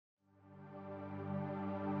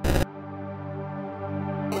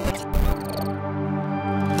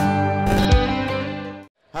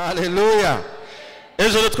Haleluya.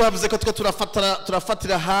 Ejo twavuze ko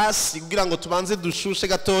turafatira hasi kugira ngo tubanze dushushe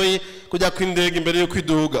gatoyi kujya kwindege imbere yo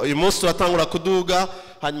kwiduga. Uyu munsi turatangura kuduga,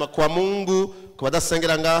 hanyuma kwa Mungu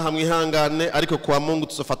kubadasengera ngaha mwihangane, ariko kwa Mungu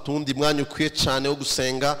tuzofata undi mwanya ukwiye cyane wo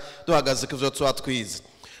gusenga duhagaze kuvyo twatwize.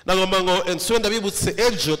 Nagomba ngo enswenda bibutse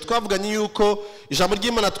ejo twavuganye yuko ijambo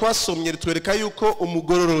ry'Imana twasomye ritwereka yuko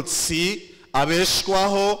umugororotsi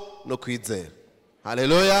abeshwaho no kwizera.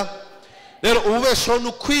 Haleluya. Rero ububeshwaho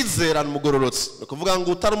no kwizera n'umugororotsi. Kuvuga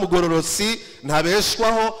ngo utari umugororotsi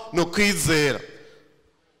ntabeshwaho no kwizera.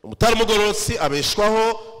 Umutari umugororotsi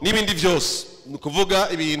abeshwaho n'ibindi byose. Nukuvuga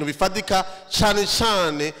ibintu bifadika cyane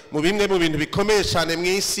cyane mu bimwe mu bintu bikomeye cyane mu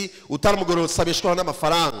isi. Utari umugororotsi abeshwaho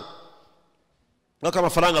n'amafaranga. Nako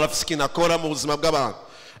amafaranga arafise ikintu akora mu buzima bw'abantu.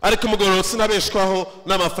 Ariko umugororotsi nabeshwaho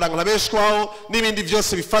n'amafaranga, nabeshwaho n'ibindi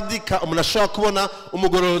byose bifadika. Umuntu ashobora kubona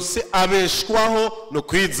umugororotsi abeshwaho no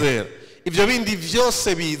kwizera. Ibyo bindi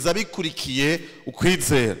byose biza bikurikiye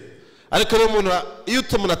ukwizera. Ariko rero umuntu iyo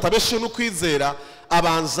umuntu atabesheho no kwizera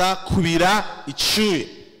abanza kubira icyuye.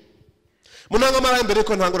 Munanga imbere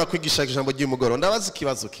ko ntangura kwigisha ijambo ry'umugoro, ndabaza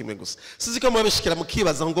ikibazo kimwe gusa. Sizi ko mubishikira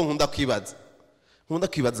mukibaza ngo nkunda kwibaza. Nkunda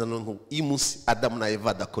kwibaza none uyu munsi Adamu na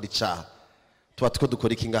Eva dakora icyaha. Tuba two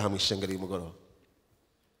dukora iki ngaha mu ishengero y'umugoro?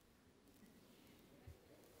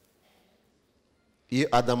 Iyo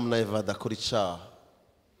Adamu na Eva dakora icyaha,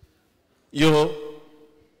 iyo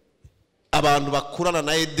abantu bakurana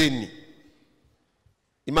na Edeni,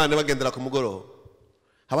 Imana bagendera ku mugoroba,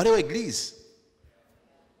 haba ariho eglise.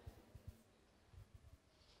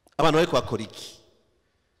 Abantu bari bakora iki?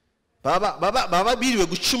 Baba biriwe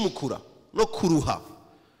gucumukura no kuruha.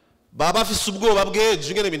 Baba bafise ubwoba bw'ejo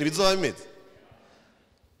ingene ibintu bizoba bimeze.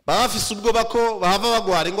 Baba bafise ubwoba ko bahava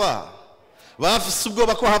bagwara ingwara. Baba bafise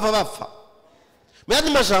ubwoba ko hava bapfa.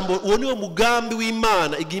 Muyandi majambo, uwo niwo mugambi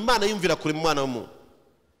w'Imana, igihe Imana yumvira kure mu mwana w'umuntu.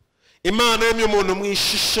 Imana yemye umuntu mu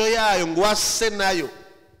ishusho yayo ngo ase nayo,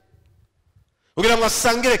 kugira ngo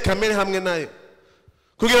asangire kamere hamwe nayo,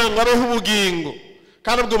 kugira ngo abeho ubugingo,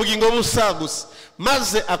 kandi ubwo bugingo busagusa,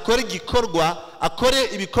 maze akore igikorwa, akore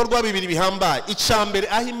ibikorwa bibiri bihambaye. Icambere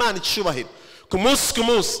aho Imana icubahiro, ku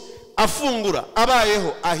munsi afungura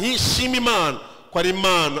abayeho ahishima Imana ko ari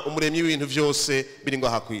Imana umuremyi w'ibintu byose biri ngo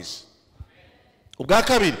hakwisi. Ubwa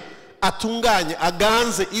kabiri atunganye,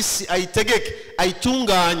 aganze isi, ayitegeke,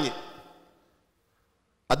 ayitunganye,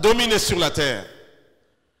 adomine sur la terre.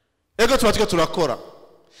 Ego tuba turakora,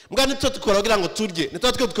 mbwa nitwo dukora kugira ngo turye,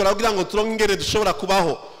 nitwo dukora kugira ngo turonke ingene dushobora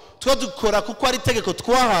kubaho. Two dukora kuko ari itegeko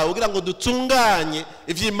twahawe kugira ngo dutunganye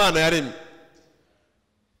ivy'Imana yaremye.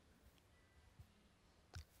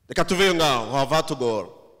 Reka tuveyo ngaho hava tugora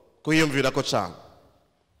kuyumvira ko cyane.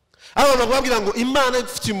 Abo bakubwira ngo Imana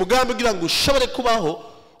ifite umugambi kugira ngo ushobore kubaho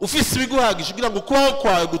ufise ibiguhagije, kugira ngo kubaho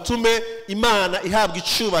kwawe gutume Imana ihabwa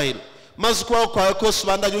icubahiro, maze kubaho kwawe kose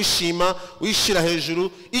ubandanye wishima, wishira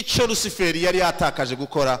hejuru ico Luciferi yari yatakaje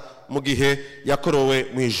gukora mu gihe yakorowe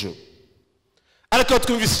mu ijuru. Ariko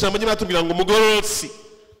twumvise ijambo ry'Imana tubwira ngo umugororotsi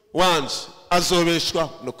wanje azobeshwa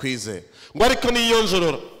no kwizera, ngo ariko niyo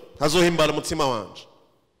njorora azohimbara umutima wanje.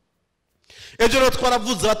 Ejo rero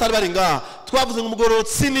twaravuze batari bari ngaha, twavuze ngo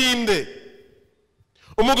umugororotsi ninde?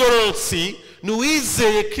 Umugororotsi ni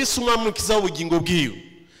uwizeye Kristo umwami n'umukiza w'ubugingo bwiwe.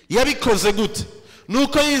 Yabikoze gute?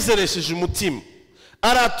 Nuko yizeresheje umutima,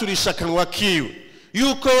 araturisha akanwa kiwe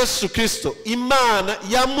yuko Yesu Kristo Imana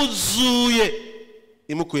yamuzuye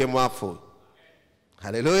imukuye mu bapfuye.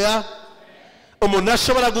 Haleluya. Umuntu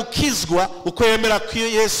ashobora gukizwa uko yemera ko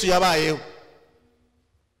Yesu yabayeho.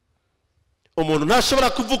 Umuntu ntashobora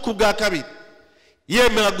kuvuka ubwa kabiri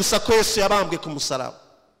yemera gusa ko Yesu yabambwe ku musaraba.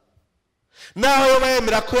 Naho yoba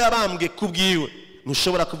yemera ko yabambwe kubwiwe,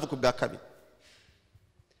 ntushobora kuvuka ubwa kabiri.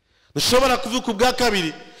 Ntushobora kuvuka ubwa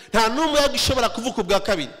kabiri, nta numwe yagishobora kuvuka ubwa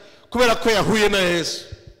kabiri kubera ko yahuye na Yesu.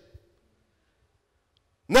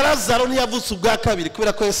 Na Lazaro ntiyavutse ubwa kabiri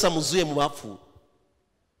kubera ko Yesu amuzuye mu bapfuye.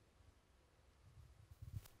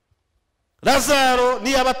 Lazaro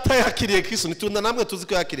niba atayakiriye Kristo, nitunda namwe tuzi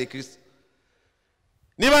ko yakiriye Kristo.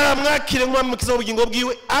 Niba yamwakire nk'umukiza w'ubugingo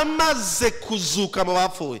bwiwe amaze kuzuka mu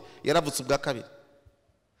bapfuye, yaravutse ubwa kabiri.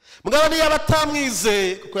 Mugabo niba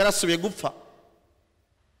batamwizeye kuko yarasubiye gupfa,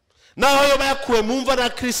 naho yoba yakuwe mu mva na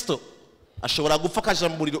Kristo, ashobora gupfa akaja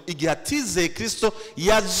mu muriro igihe atizeye Kristo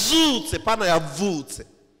yazutse, pana yavutse.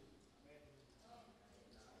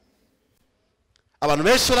 Abantu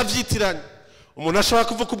benshi baravyitiranya. Umuntu ashobora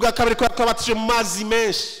kuvuka ubwa kabiri kubera ko abatije mu mazi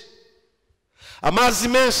menshi. Amazi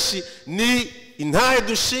menshi ni intahe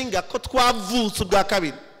dushinga ko twavutse ubwa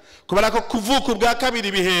kabiri, kubera ko kuvuka ubwa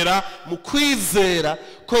kabiri bihera mu kwizera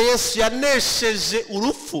ko Yesu yanesheje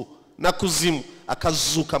urupfu na kuzimu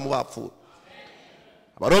akazuka mu bapfuye.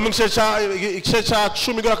 Abaroma igice ca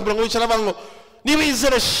 10 gora ku 19 aravuga ngo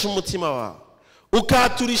niwizeresha umutima wawe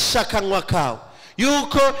ukaturisha akanwa kawe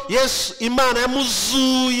yuko Yesu Imana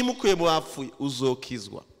yamuzuye imukuye mu bapfuye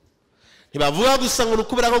uzokizwa. Ntibavuga gusa ngo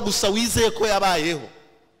nukubera ko gusa wizeye ko yabayeho.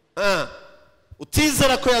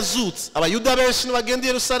 Utizera ko yazutse. Abayuda benshi nibagenda i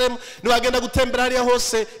Yerusalemu nibagenda gutembera hariya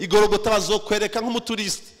hose igorogota bazokwereka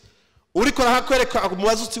nk'umuturiste. Uriko rahakwereka mu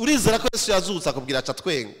bazutse urizera ko Yesu yazutse akubwira aca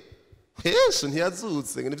twenga. Yesu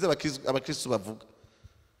ntiyazutse nivyo abakristo bavuga.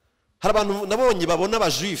 Hari abantu nabonye babona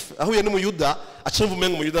abajuife ahuye n'umuyuda acumva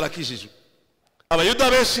umenga umuyuda arakijije.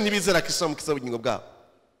 Abayuda benshi ntibizera Kristo mu kiza bugingo bwabo.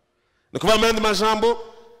 Nikuva mu yandi majambo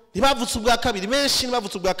ntibavutse ubwa kabiri, benshi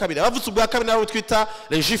ntibavutse ubwa kabiri. Abavutse ubwa kabiri nabo twita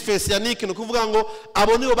les juifs messianiques, no kuvuga ngo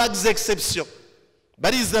abo nibo bagize exception.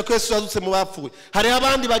 Barizera ko Yesu yazutse mu bapfuye. Hari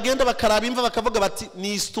abandi bagenda bakaraba imva bakavuga bati ni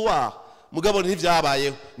histoire. Mugabo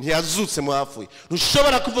ntivyabayeho, ntiyazutse mu bapfuye.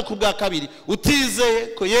 Ntushobora kuvuga ubwa kabiri utizeye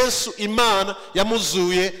ko Yesu Imana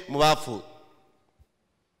yamuzuye mu bapfuye.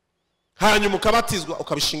 Hanyuma ukabatizwa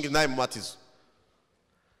ukabishingira naye mu matizo.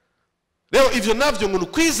 Leo ivyo navyo ngo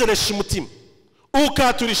ukwizeresha umutima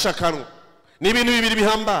ukaturisha akanwa ni ibintu bibiri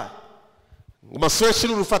bihambaye. Ngo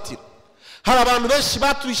masweshira urufatiro. Hari abantu benshi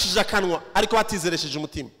baturishije akanwa ariko batizeresheje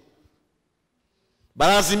umutima.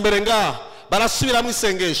 Baraza imbere ngaha barasubira mu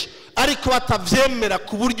isengesho ariko batavyemera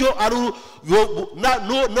ku buryo ari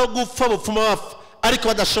no gupfa bupfuma bapfa ariko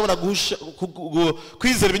badashobora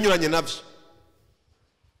kwizera ibinyuranye navyo.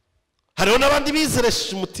 Hariho n'abandi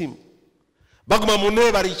bizeresheje umutima baguma mu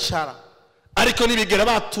ntebe baricara ariko nibigera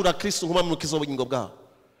batura Kristo nkuma mu kizo bugingo bwabo.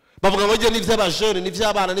 Bavuga ngo ni vy'abajene, ni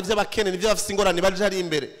vy'abana, ni vy'abakene, ni vy'abafite ingorane baje ari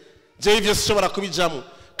imbere. Je ivyo sishobora kubijamo.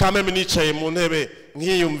 Kameme nicaye mu ntebe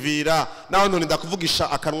nkiyumvira naho none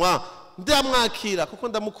ndakuvugisha akanwa ndamwakira kuko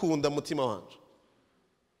ndamukunda mutima wanje.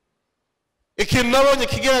 Ikintu nabonye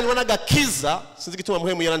kigeranywa n'agakiza sinzi gituma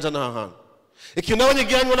muhemu yaranja n'ahantu. Ikintu nabonye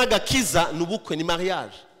kigeranywa n'agakiza n'ubukwe ni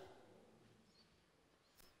mariage.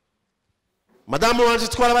 Madame wanje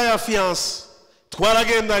twarabaye fiance,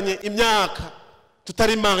 twaragendanye imyaka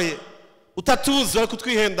tutari marié. Utatuzi ariko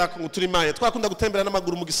twihenda ngo turi marié. Twakunda gutembera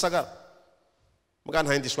n'amaguru mu gisagara. Muga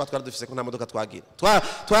nta ndishwa twari dufise ko nta modoka twagira.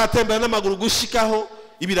 Twatembera n'amaguru gushikaho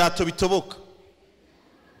ibirato bitoboka.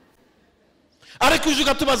 Ariko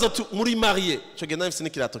ujuga tubaza muri marié. Cyo genda mfise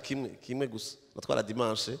n'ikirato kimwe gusa. Natwara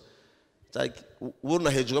dimanche. Ubona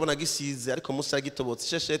hejuru abona gisize ariko musa yagitobotse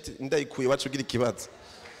shesheti ndayikuye wacu ugira ikibazo.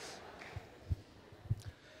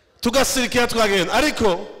 Tugasirikira twagenda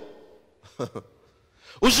ariko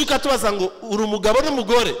ujuka tubaza ngo uri umugabo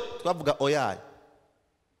n'umugore twavuga oyaye.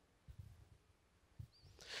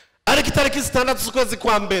 Ariko itariki 6 z'ukwezi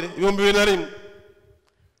kwa mbere 2021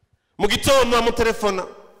 mu gitondo amutelefona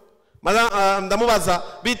ndamubaza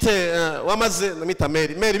bite wamaze namita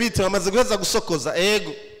Mary bite wamaze guheza gusokoza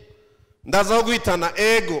ego ndaza aho guhitana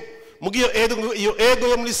ego mugiyo ego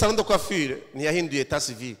yo muri salon de coiffure ntiyahinduye état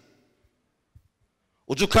civil.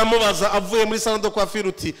 Ujuka mubaza avuye muri salon de coiffure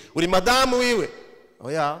uti uri madame wiwe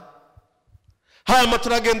oya. Hama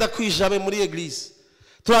turagenda kwijabe muri église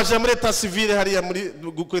turaje muri état civil hariya muri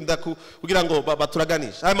gukunda kugira ngo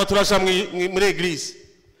baturaganisha. Hama turaje muri église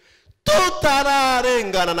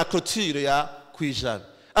tutararengana na clôture ya kwijabe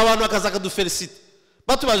abantu bakaza kadufelicite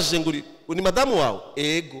batubajije ngo uri madame wawe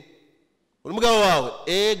ego uri mugabo wawe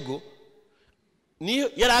ego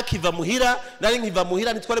niyo yarakiva muhira nari nkiva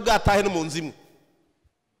muhira nitware bwatahe no mu nzimwe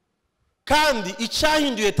kandi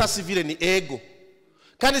icyahinduye état civil ni ego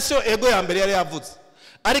kandi sio ego ya mbere yari yavuze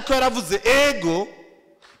ariko yaravuze ego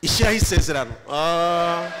ishiraho isezerano.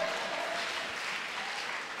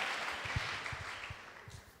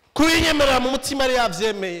 Kuyinyemera mu mutima ari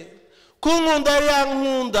yavyemeye kunkunda yari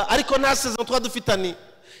yankunda ariko nta sezerano twadufitani.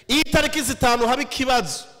 Iyi tariki 5 haba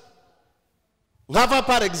ikibazo nkava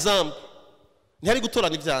par exemple ntihari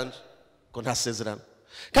gutorana ivyanje ko nta sezerano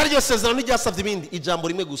kandi iryo sezerano ntiryasavye ibindi ijambo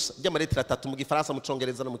rimwe gusa ry'amaletera 3 mu gifaransa mu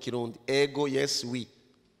congereza no mu kirundi ego yes oui.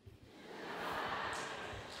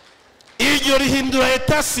 Iryo rihindura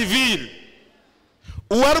état civil.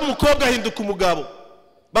 Uwari umukobwa ahinduka umugabo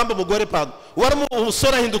bamba umugore pardon uwari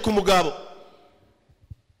umusore ahinduka umugabo.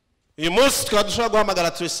 Uyu munsi twadushobora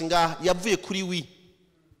guhamagara Tracy ngaha yavuye kuri wi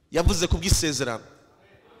yavuze ku bw'isezerano.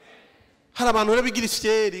 Hari abantu rero bigira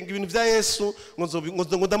ifyeri ngo ibintu vya Yesu ngo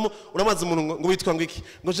uramaze umuntu ngo witwa ngo iki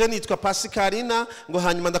ngo je nitwa Pascalina ngo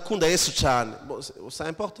hanyuma ndakunda Yesu cyane. Ça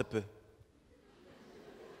importe peu.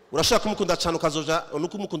 Urashaka kumukunda cyane ukazoja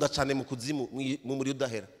nuko umukunda cyane mu kuzimu mu muri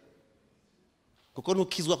udahera kuko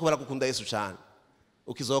ntukizwa kubera gukunda Yesu cyane.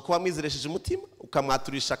 Ukizoba kuba mwizeresheje umutima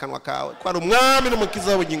ukamwaturisha akanwa kawe ko ari umwami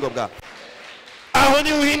n'umukiza w'ubugingo bwawe. Aho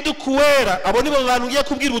ni uhinduka uwera. Abo nibo bantu ngiye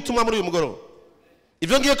kubwira ubutumwa muri uyu mugoroba.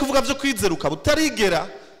 Ibyo ngiye kuvuga byo kwizera ukaba utarigera,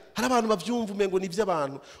 hari abantu bavyumva umengo ni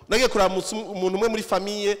iby'abantu. Nagiye kuramutsa umuntu umwe muri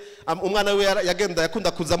famille, umwana we yagenda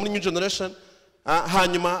yakunda kuza muri new generation,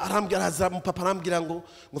 hanyuma arambwira aza papa arambwira ngo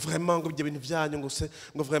vraiment ngo ibyo bintu byanyu ngo se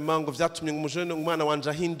ngo vraiment ngo vyatumye ngo umujene umwana wanje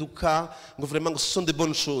ahinduka, ngo vraiment ngo ce sont de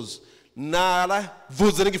bonnes choses. Nara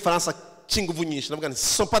vuze n'igifaransa cy'inguvu nyinshi, navuga nti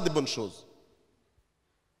ce sont pas de bonnes choses.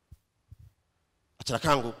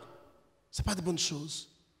 Atarakanguka. C'est pas de bonnes choses.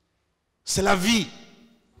 C'est la vie.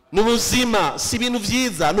 N'ubuzima si ibintu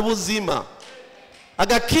vyiza, n'ubuzima.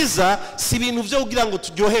 Agakiza si ibintu vyo kugira ngo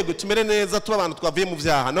turyoherwe tumere neza tuba abantu twavuye mu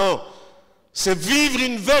vyaha. Non. C'est vivre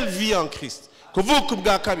une belle vie en Christ. Kuvuka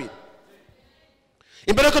ubwa kabiri.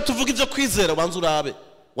 Imbere ko tuvuga ibyo kwizera banza urabe.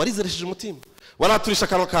 Warizeresheje umutima. Waraturisha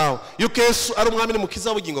akanwa kawe. Yuko Yesu ari umwami n'umukiza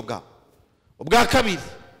w'ubugingo bwawe. Ubwa kabiri.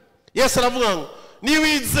 Yesu aravuga ngo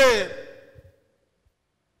niwizera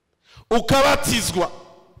ukabatizwa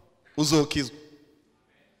uzokizwa.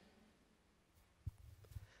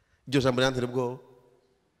 Iryo jambo ryantera ubwoba.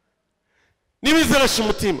 Niwizeresha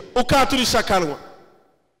umutima ukaturisha akanwa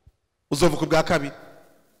uzovuka ubwa kabiri.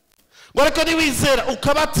 Ngo ariko niwizera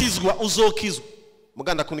ukabatizwa uzokizwa.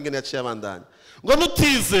 Muganda kundi ngene yaciye abandanya. Ngo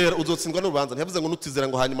nutizera uzotsindwa n'urubanza. Ntiyavuze ngo nutizera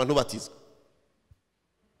ngo hanyuma ntubatizwe.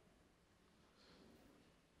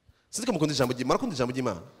 Sizika mukundi jambo ry'Imana, kundi jambo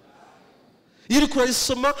ry'Imana. Yiri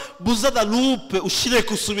kurarisoma buza da loupe ushire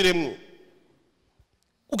kusubiremwo.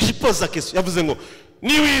 Ukipoza keso yavuze ngo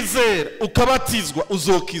niwizera ukabatizwa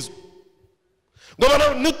uzokizwa. Ngo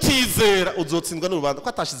bano nutizera uzotsindwa n'urubanza. Ko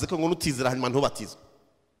atashize ko ngo nutizera hanyuma ntubatizwe.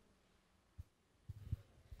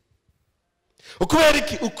 Ukubera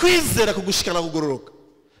iki ukwizera kugushikana kugororoka.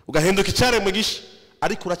 Ugahinduka icare mu gisha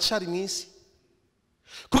ariko uracari mwisi.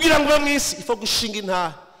 Kugira ngo mwisi ifo gushinga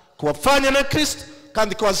intaha kuwapfanya na Kristo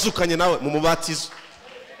kandi ko wazukanye nawe mu mubatizo.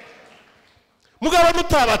 Mugabo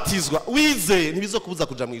mutabatizwa wizeye ntibizokubuza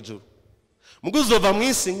kuja mu ijuru. Muguzova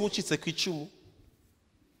mwisi nk'ucitse ku icumu.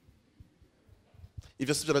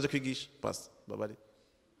 Ivyo sivyo naje kwigisha pastor babari.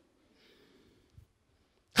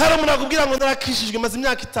 Hari umuntu akubwira ngo narakishijwe maze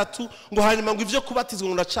imyaka 3 ngo hanyuma ngo ivyo kubatizwa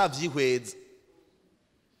ngo ndacavyihweza.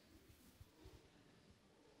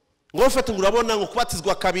 Ngo ufate ngo urabona ngo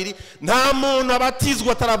kubatizwa kabiri nta muntu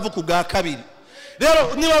abatizwa ataravuka ubwa kabiri.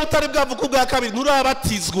 Rero niba utari bwavuka ubwa kabiri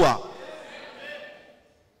nturabatizwa.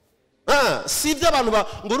 Si ibyo abantu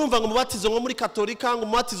ngo urumva ngo mubatizo ngo muri katolika ngo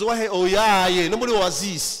mubatizo wahe oyaye no muri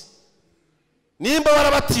oasis. Nimba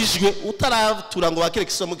warabatijwe utaratura ngo bakere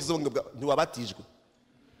kisomo kizonga ntiwabatijwe.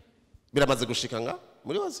 Biramaze gushikanga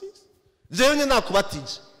muri oasis. Jewe nye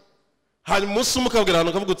nakubatije. Hanyuma umunsi umukabwira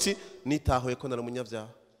abantu kavuga uti nitahoye ko nari umunyabyaha.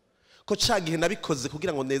 Ko cagihe nabikoze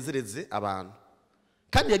kugira ngo nezereze abantu.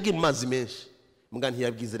 Kandi yagiye mu mazi menshi. Mbwa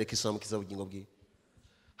ntiyabwizere kisomo kizabugingo bwiwe.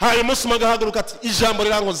 Hanyuma umunsi umagahaguruka ati ijambo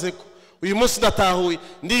rirankozeko. Uyu munsi ndatahuye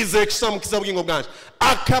ndizeye kisomo kizabugingo bwanje.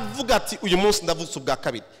 Akavuga ati uyu munsi ndavutse ubwa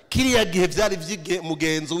kabiri. Kiriya gihe byari vyige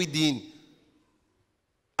mugenzo w'idini.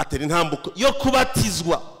 Atera intambuko yo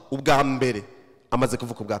kubatizwa ubwa mbere amaze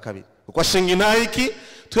kuvuka ubwa kabiri. Kuko ashinga intahiki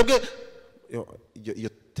twebwe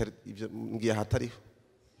iyo ngiye hatariho.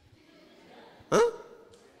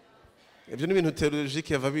 Ibyo ni ibintu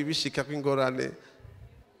theologique yava bishika kw'ingorane.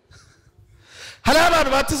 Hari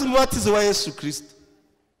abantu batizwe mu batizo wa Yesu Kristo.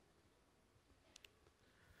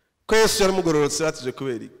 Ko Yesu yari mugororotse batije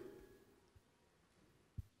kubera iki?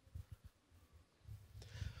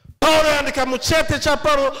 Paulo yandika mu cete cha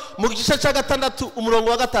Paulo mu gice cya 6 umurongo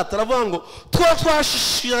wa 3 aravuga ngo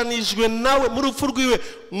twashishiranijwe nawe mu rupfu rwiwe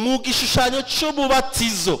mu gishushanyo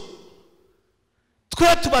cy'ububatizo.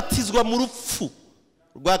 Twe tubatizwa mu rupfu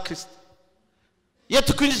rwa Kristo. Iyo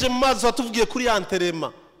tukwinjije mu mazi watuvugiye kuri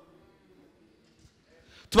anterema.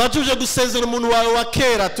 Tubajuje gusezera umuntu wawe wa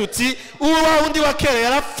kera tuti uwa undi wa kera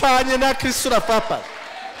yarapfanye na Kristo urapapa.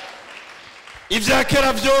 Ivya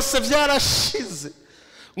kera byose byarashize.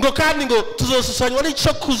 Ngo kandi ngo tuzoshushanywa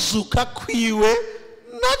n'ico kuzuka kwiwe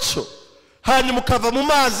naco. Hanyuma ukava mu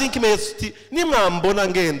mazi nk'ikimenyetso uti nimwambona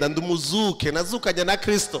ngenda ndumuzuke nazukanye na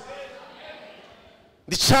Kristo.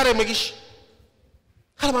 Ndicare mugisha.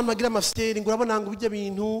 Hari abantu bagira amafyeri ngo urabona ngo bijya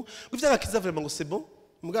bintu ngo ivy'agakiza vraiment ngo c'est bon.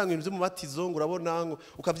 Muganga ibintu byo mubatizo ngo urabona ngo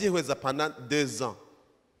ukavyihweza pendant 2 ans.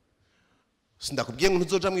 Sindakubwiye ngo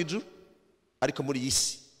ntuzoja mu ijuru ariko muri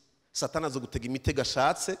isi Satana azo gutega imitego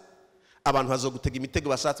ashatse, abantu bazo gutega imitego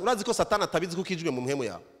bashatse. Urazi ko Satana atabizi ko kijwe mu mpemu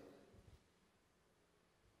yawe.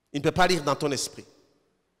 Il ne peut pas lire dans ton esprit.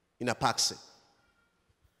 Il n'a pas accès.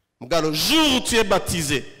 Muganga le jour où tu es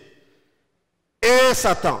baptisé et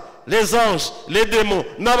Satan, les anges, les démons,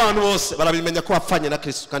 n'abantu bose barabimenya ko wapfanye na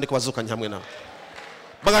Kristo kandi ko bazukanye hamwe nawe.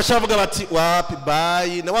 bagashavuga bati wapi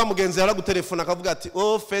bayi na wa mugenzi yaragutelefona akavuga ati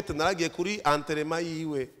oh fete naragiye kuri anterema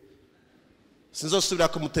yiwe sinzosubira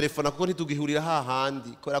kumutelefona kuko ntitugihurira hahandi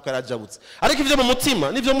kubera ko yarajabutse ariko ivyo mu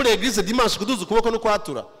mutima nivyo muri eglise dimanche kuduza ukuboko no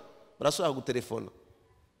kwatura barasubira kugutelefona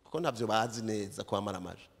kuko ntavyo bazi neza kwa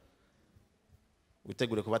maramaje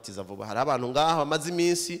witegure kubatiza vuba hari abantu ngaho bamaze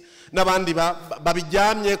iminsi n'abandi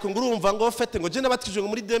babiryamye ko ngurumva ngo fete ngo je nabatijwe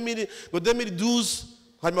muri 2012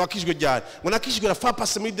 hanyuma wakijwe ryari ngo nakijwe la fa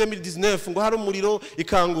passe muri 2019 ngo hari umuriro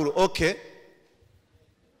ikanguro okay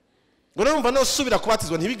ngo numva no subira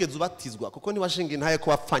kubatizwa ntibigeze ubatizwa kuko ntiwashinga intaye ko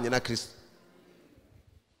wapfanye na Kristo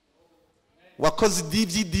wakoze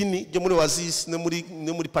dini ryo muri Oasis no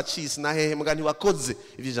muri Pachis na hehe muga ntiwakoze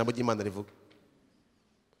ivyo ijambo ry'Imana rivuga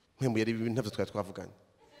mwembu yari ibintu ntavyo twari twavuganye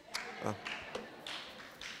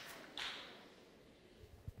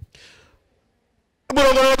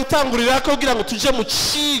Burongora gutangurira ko kugira ngo tuje mu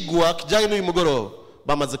cigwa kijanye n'uyu mugoroba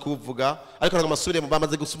bamaze kuvuga ariko nanga masubire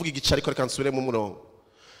bamaze gusuvuga igice ariko reka nsubire mu murongo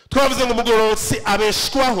twavuze ngo umugororotsi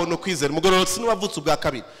abeshwaho no kwizera umugororotsi n'uwavutse ubwa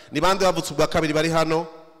kabiri ni bande bavutse ubwa kabiri bari hano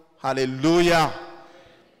haleluya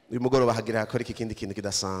uyu mugoroba hagira hakora ikindi kintu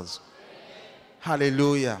kidasanzwe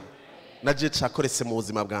haleluya naje cakoretse mu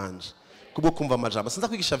buzima bwanje kubwo kumva amajambo sinza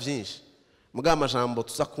kwigisha vyinshi muga amajambo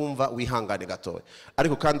tuza kumva wihangane gatoya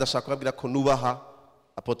ariko kandi ndashaka kubabwira ko nubaha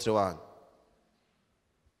apotre wanyu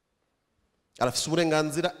arafise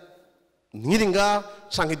uburenganzira nkiringa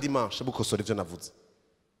canke dimanche bukosora ivyo navuze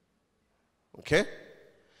okay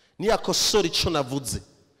ni akosora ico navuze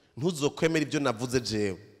ntuzokwemera ivyo navuze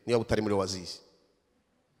jewe niba butari muri Oasis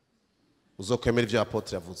uzokwemera ivyo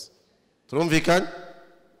apotre yavuze turumvikanye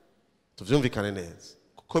tuvyumvikane neza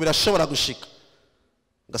kuko birashobora gushika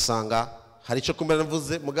ngasanga hari ico kumbera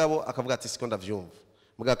navuze mugabo akavuga ati siko ndavyumva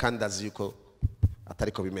mugabo kandi ndazi yuko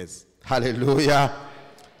atariko bimeze haleluya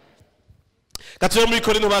Katuye muri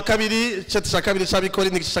Korinto ba kabiri cya kabiri cya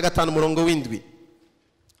Korinto igice cya 5 umurongo w'indwi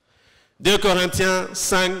 2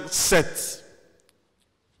 Corinthiens 5:7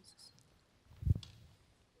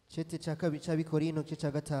 Chete cha kabiri cya Korinto cya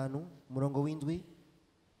 5 umurongo w'indwi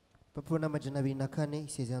Papuro n'amajana 24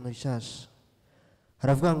 isezerano rishasha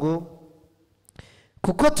haravuga ngo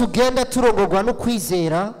kuko tugenda turongorwa no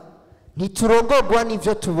kwizera ntiturongorwa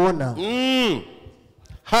n'ivyo tubona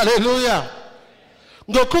haleluya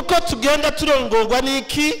ngo kuko tugenda turongorwa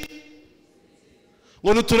n'iki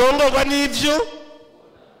ngo nturongorwa n'ivyo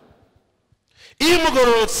iyo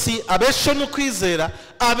umugororotsi abeshwa no kwizera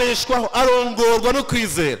abeshwaho arongorwa no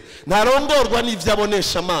kwizera ntarongorwa n'ivyo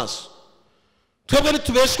abonesha amaso twebwe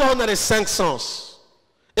nitubeshwaho na les 5 sens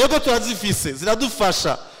ego turazifise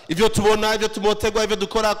ziradufasha ivyo tubona ivyo tumotegwa ivyo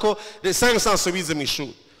dukorako les 5 sens bize mu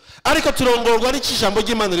ishuri ariko turongorwa n'ikijambo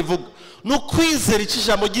ry'Imana rivuga no kwizera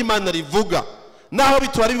ikijambo ry'Imana rivuga naho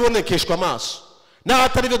bitwari bibonekeshwa amaso naho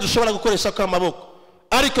atari byo dushobora gukoresha kwa maboko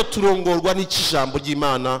ariko turongorwa n'ikijambo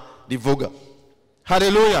ry'Imana rivuga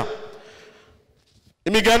haleluya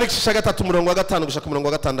imigani kisha 3 umurongo wa 5 gushaka umurongo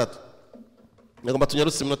wa 6 ngomba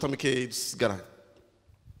tunyarutse iminota mike dusigara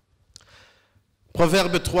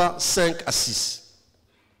Proverbe 3:5-6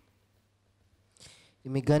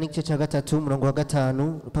 imigani igice cya 3 umurongo wa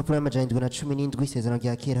 5 urupapuro rw'amajana 17 isezerano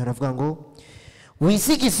rya kera haravuga ngo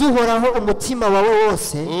wizigize uhoraho umutima wawe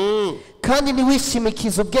wose kandi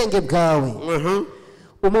ntiwishimikize ubwenge bwawe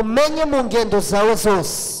umumenye mu ngendo zawe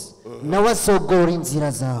zose nawe azogora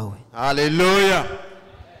inzira zawe haleluya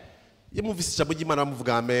iyo muvise ijambo ry'Imana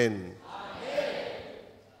bamuvuga amen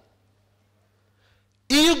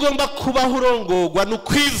iyo ugomba kubaho urongorwa no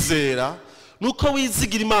kwizera nuko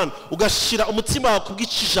wizigira Imana ugashira umutima wawe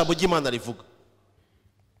kubw'ijambo ry'Imana rivuga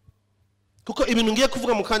kuko ibintu ngiye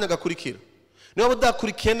kuvuga mu kanya gakurikira niba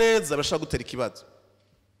udakurikiye neza bashaka gutera ikibazo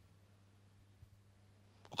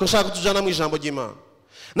uko nshaka kutujana mu ijambo ry'Imana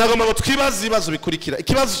nagomba ngo twibaze ibibazo bikurikira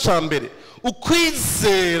ikibazo cya mbere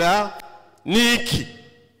ukwizera niki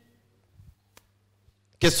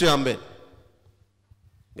question ya mbere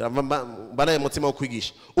baraye mutima wo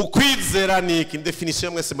kwigisha ukwizera niki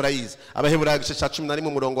definition mwese murayizi abaheburayo igice cya 11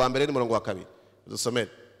 umurongo wa mbere n'umurongo wa 2 dusomere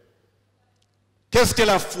qu'est-ce que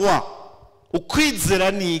la foi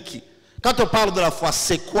ukwizera niki quand on parle de la foi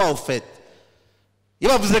c'est quoi en fait il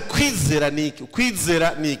va vous kwizera niki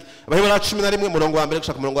ukwizera niki abaheburayo 11 umurongo wa mbere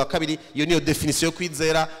gushaka umurongo wa 2 iyo niyo definition yo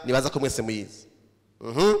kwizera nibaza ko mwese muyizi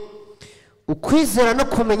ukwizera no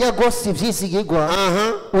kumenya gose ivyizigirwa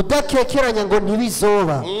udakekeranya ngo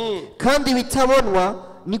ntibizoba kandi bitabonwa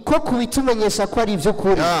niko kubitumenyesha ko ari ivyo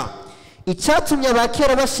kuri icyatumye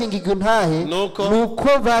abakera bashingirwa intahe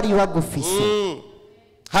nuko bari bagufise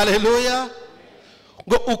haleluya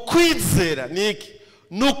ngo ukwizera niki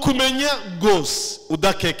nukumenya gose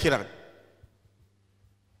udakekeranya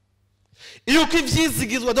yuko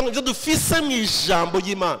ivyizigizwa donc ivyo dufise mu ijambo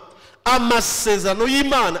y'Imana amasezerano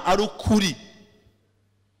y'Imana ari ukuri.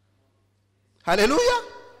 Haleluya,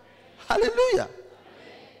 haleluya.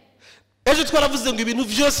 Ejo twaravuze ngo ibintu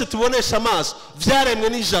byose tubonesha amaso vyaremwe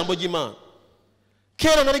n'ijambo ry'Imana.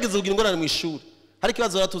 Kera narigeze kugira ingorane mu ishuri, hari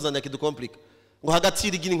kibazo baratuzanya kidukomplika ngo hagati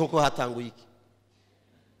y'irigi n'inkoko hatanguye iki.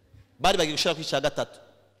 Bari bagiye gushaka kwica gatatu.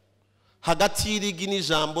 Hagati y'irigi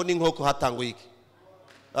n'ijambo n'inkoko hatanguye iki.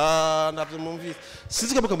 Navyo mumvise.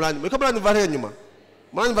 Sinzi ko murani vare nyuma.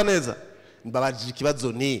 Murani vaneza. Mbabajije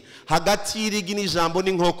ikibazo ni hagati y'irigi n'ijambo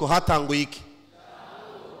n'inkoko hatanguye iki.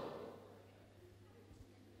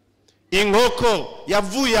 Inkoko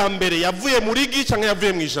yavuye mbere yavuye mu rigi cyangwa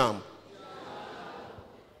yavuye mu ijambo.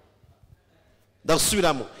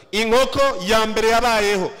 Ndasubiramo. Inkoko ya mbere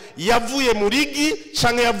yabayeho yavuye mu rigi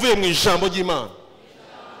cyangwa yavuye mu ijambo ry'Imana.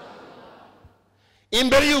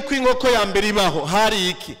 Imbere yuko inkoko ya mbere ibaho hari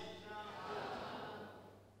iki?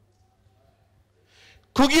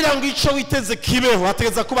 Kugira ngo ico witeze kibeho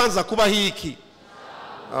hategeza kubanza kubaho iki?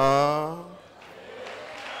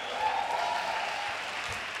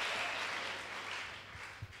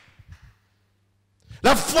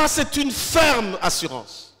 La foi, c'est une ferme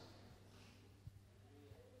assurance.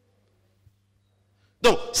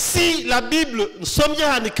 Donc, si la Bible,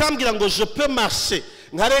 je peux marcher,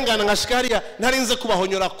 nkarengana ngashika hariya ntarinze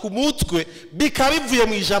kubahonyora ku mutwe bikaba bivuye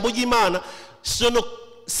mu ijambo ry'Imana,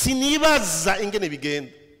 sinibaza ingene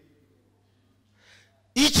bigenda.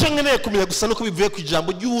 Icyo nkeneye kumenya gusa nuko bivuye ku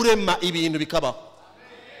ijambo ry'urema ibintu bikabaho.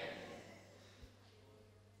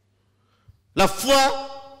 La foi,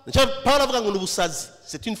 Paul avuga ngo n'ubusazi,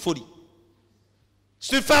 c'est une folie.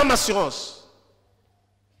 C'est une ferme assurance.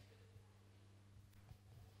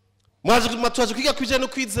 Mwaje kwiga kwijana no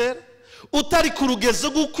kwizera utari ku rugezo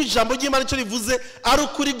rw'uko ijambo ry'Imana icyo rivuze ari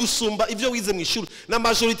ukuri gusumba ivyo wize mu ishuri na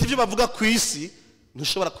majority ivyo bavuga ku isi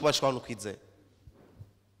ntushobora kubashwaho no kwizera.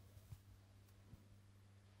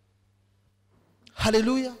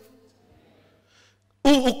 Haleluya.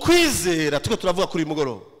 Ukwizera tuko turavuga kuri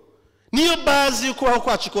mugoroba niyo bazi yuko aho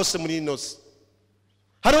kwacu kose muri inosi.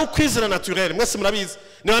 Hari ukwizera naturel, mwese murabizi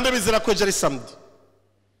ni bande bizera ko ejo ari samedi.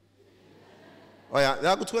 Oya,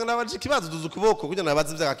 yagutwe n'abaje kibazo duzu kuboko kugira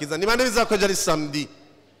nabazi byagakiza. Ni bande bizera ko ejo ari samedi?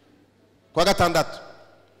 Kwa gatandatu.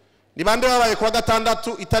 Ni bande babaye kwa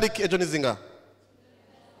gatandatu itariki ejo nizinga?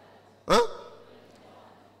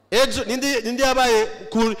 Ejo nindi yabaye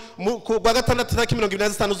kwa gatandatu itariki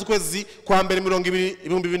 25 z'ukwezi kwa mbere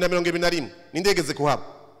 2021. Nindi yegeze kuhaba.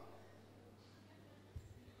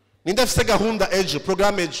 Ninde afise gahunda ejo,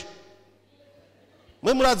 programme ejo.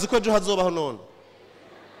 Mwe murazi ko ejo hazobaho none.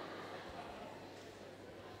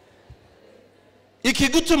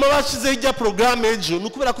 Ikigutuma bashize ijya programme ejo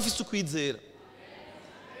nukubera ko ufise ukwizera.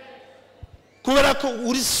 Kubera ko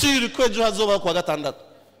uri sure ko ejo hazobaho kwa gatandatu.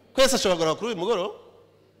 Kwese ashobora kuri uyu mugoro.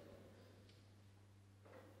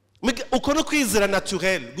 Uko no kwizera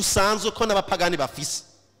naturel gusanzwe ko n'abapagani bafise.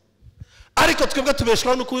 Ariko twebwe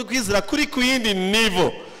tubeshwaho no kwizera kuri kuyindi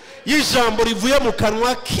niveau. Y'ijambo rivuye mu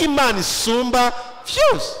kanwa k'Imana isumba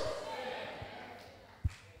vyose.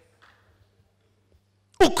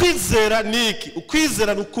 Ukwizera niki?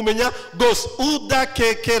 Ukwizera nukumenya gose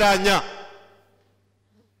udakekeranya.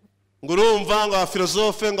 Ngurumva ngo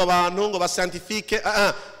philosophe ngo abantu ngo ba scientifique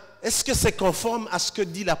est-ce que c'est conforme à ce que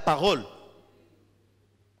dit la parole?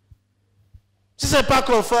 Si c'est pas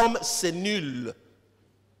conforme, c'est nul.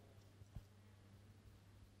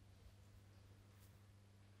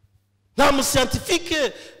 Nta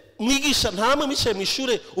scientifique mwigisha ntamwe mishe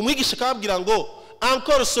mishure umwigisha kababwira ngo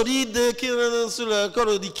encore solide sur le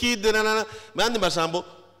corps liquide mandi majambo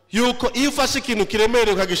yuko iyo ufashe ikintu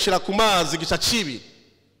kiremereye ukagishira ku mazi gica cibi.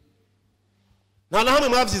 Nta nahamwe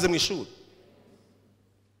mwavyize mu ishuri.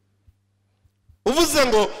 Uvuze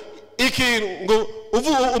ngo ikintu ngo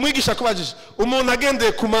umwigisha kubajije umuntu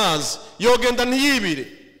agendeye ku mazi yogenda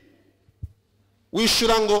ntiyibire.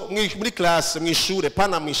 Wishura ngo muri classe mwishure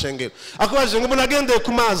pana mwishengero akubajije ngo umuntu agendeye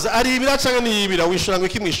ku mazi aribira cyangwa ntiyibira wishura ngo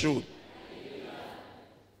iki mwishuri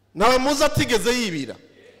nawe muza atigeze yibira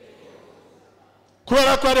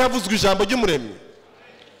kubera ko ari havuzwe ijambo ry'umuremyi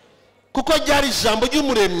kuko ryari ijambo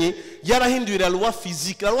ry'umuremyi yarahinduye la loi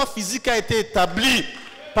physique. La loi physique a été établie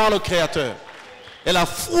par le créateur et la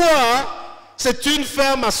foi c'est une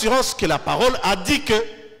ferme assurance que la parole a dit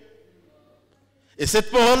que. Et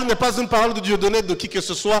cette parole n'est pas une parole de Dieudonné de qui que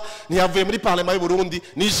ce soit, ni avuye muri parlement y'Uburundi,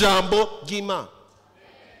 ni jambo ry'Imana.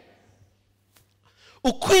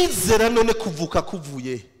 Ukwizera none kuvuka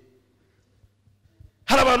kuvuye.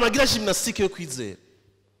 Hari abantu bagira gymnastique yo kwizera.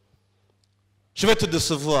 Je vais te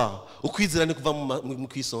décevoir. Ukwizera ni kuva mu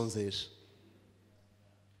kwisonzesha.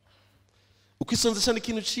 ukwisonzesha ni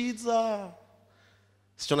ikintu ciza.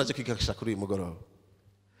 Sico naje kwigisha kuri uyu mugoroba.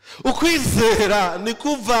 Ukwizera ni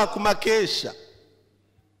kuva ku makesha.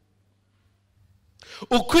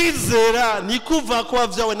 Ukwizera ni kuva ku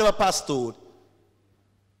bavyawe n'abapastori.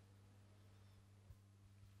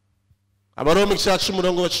 Abaroma igice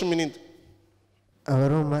 10:17.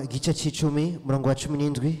 Abaroma igice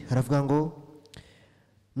 10:17 haravuga ngo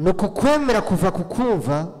nuko kwemera kuva ku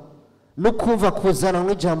kumva no kumva kuzana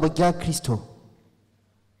n'ijambo rya Kristo.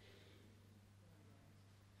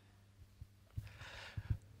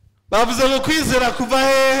 Bavuze ngo kwizera kuva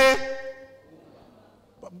hehe?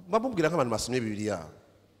 Bamubwira nk'abantu basomye Bibiliya.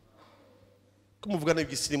 Ko muvugana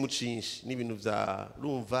iby'isirimu cinshi n'ibintu vya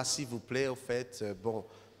rumva s'il vous plaît au fait bon.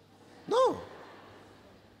 Non.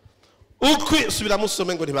 Subira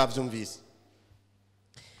musome ngo ntibavyumvise.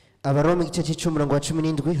 Abaroma igice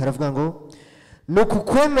 10:17 haravuga ngo nuko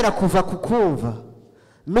kwemera kuva ku kumva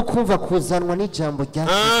no kumva kuzanwa n'ijambo rya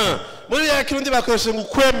Kristo. Muri ya kirundi bakoresha ngo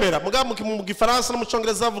kwemera, mugabo mu gifaransa no mu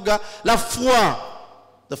cyongereza avuga la foi,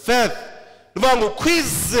 the faith. Nuvuga ngo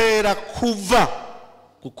kwizera kuva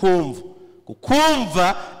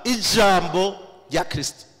kukumva ijambo rya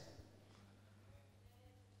Kristo.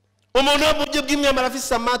 Umuntu wo mu buryo bw'imyambaro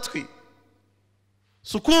afise amatwi,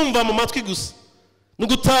 sukumva mu matwi gusa,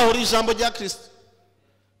 nugutahura ijambo rya Kristo.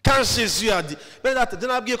 Quand Jésus a dit, mais là, je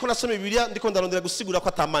n'abwiye ko nasomye Bibiliya ndiko ndarondera gusigura ko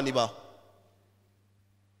atamana ibaho.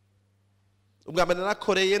 Ubwa mbere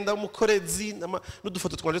narakoreye ndamukorezi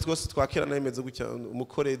n'udufoto twanje twose twakera nayemeze gutya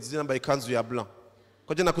umukorezi nambaye ikanzu ya blanc.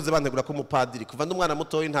 Ko je nakuze bantegura ko umupadiri kuva ndumwana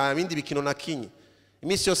muto nta bindi bikino nakinye.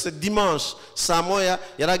 Imisi yose dimanche saa moya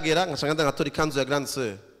yaragera nkacanga ngatora ikanzu ya grande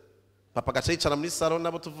sœur. Papa gacha yicara muri salon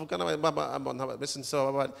nabo tuvugana bese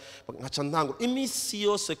nsaba babari nkaca ntangura imisi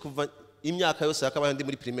yose kuva imyaka yose yakabaye ndi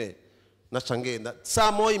muri primaire naca ngenda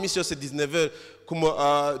saa moya imisi yose 19h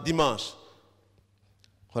kuma dimanche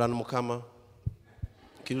horana umukama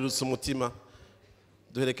kirurutse umutima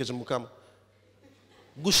duherekeje umukama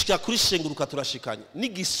gushika kuri shenguruka turashikanye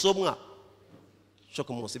n'igisomwa cyo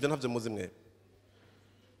ku munsi ivyo ntavyo muzi mwe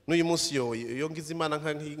n'uyu munsi yo ngize imana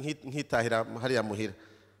nkitahira hariya muhira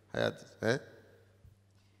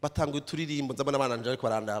batanguye turirimbo nzabona abana nje ariko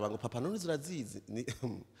barandaba ngo papa none zirazizi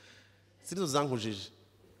sirizo zankujije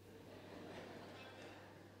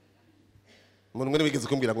umuntu mwene wigeze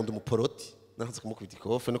kumbwira ngo ndi umuporoti nahanze kumukubita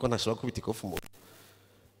ikofe nuko ntashobora kubita ikofe umuntu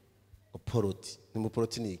ngo poroti ni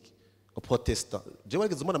umuporoti niki ngo protestant je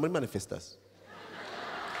wigeze umwana muri manifestation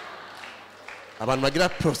abantu bagira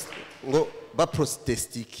ngo ba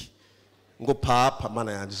protestiki ngo papa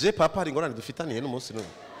mana yanje je papa hari ngorane dufitaniye n'umunsi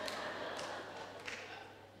n'umwe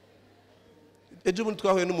ejo bundi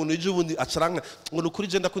twahuye n'umuntu ejo bundi acaranka ngo nukuri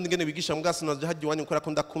je ndakunda ingene bigisha mugasi naje haji wanyu ukora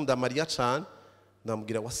ko ndakunda Maria cyane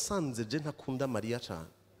ndamubwira wasanze je ntakunda Maria cyane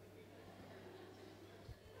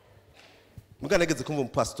mugana negeze kumva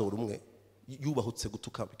umupastor umwe yubahutse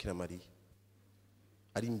gutuka Bikira Maria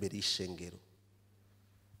ari imbere y'ishengero.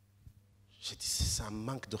 Je dis c'est un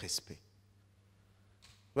manque de respect.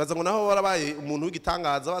 Baza ngo naho warabaye umuntu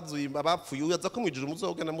w'igitangaza bazuye abapfuye uyaza ko mwijuru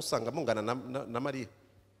muzogenda musanga mungana na Maria.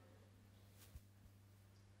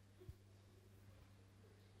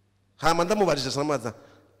 Hama ndamubarije samaza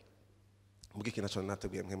mugiki naco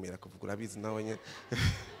nateguye mwemera kuvuga urabizi nawe nye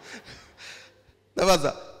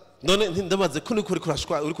ndabaza none ndamaze ko uri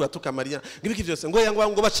kurashwa uri kuratuka Maria ngibiki byose ngo yangwa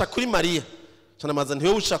ngo baca kuri Maria cyane maza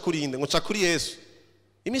ntiwe uca kuri inde ngo ca kuri Yesu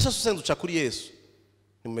imisha susenze uca kuri Yesu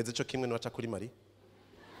nimeze cyo kimwe no baca kuri Maria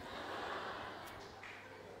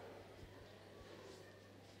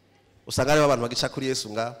usanga ari abantu bagica kuri Yesu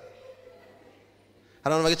nga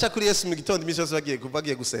hari abantu bagica kuri Yesu mu gitondo imisha yose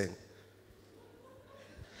bagiye gusenga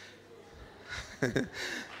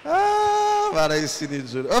barayisi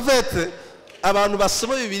nijoro en fait abantu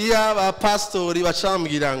basoma Bibiliya ba pastori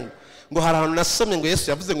bacambwira ngo hari ahantu nasomye ngo Yesu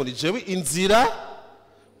yavuze ngo ni jewe inzira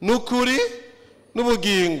n'ukuri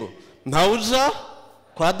n'ubugingo ntawuja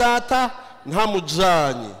kwa data nta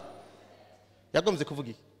mujanye yagombye kuvuga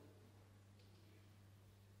iki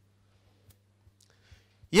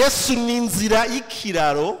Yesu ni inzira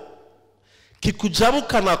y'ikiraro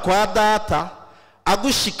kikujabukana kwa data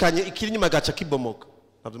agushikanye ikiri nyuma gaca kibomoka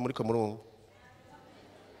navyo muri ko murungu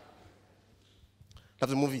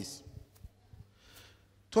navyo muvisi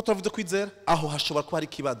twavuze kwizera aho hashobora kuba ari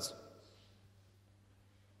kibazo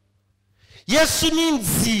Yesu ni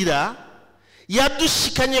inzira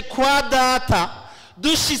yadushikanye kwa data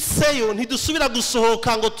dushitseyo ntidusubira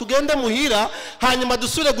gusohoka ngo tugende muhira hanyuma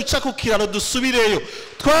dusubire guca ku kiraro dusubireyo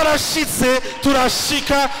twarashitse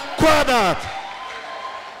turashika kwa data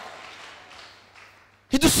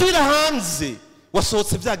ntidusubira hanze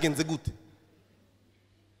wasohotse byagenze gute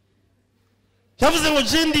yavuze ngo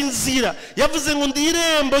je ndi inzira, yavuze ngo ndi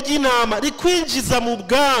irembo ry'intama rikwinjiza mu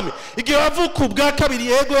bwami. Igihe wavuka ubwa kabiri,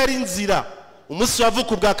 yego yari inzira umunsi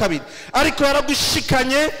wavuka ubwa kabiri, ariko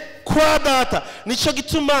yaragushikanye kwa data. Nico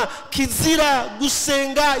gituma kizira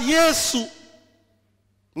gusenga Yesu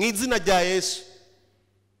mu izina rya Yesu.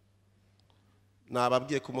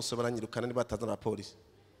 Nababwiye ko umunsi baranyirukana niba batazana polisi.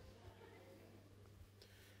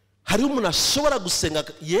 Hari umuntu ashobora gusenga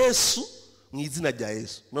Yesu mu izina rya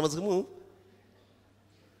Yesu. Muramaze kumwumva?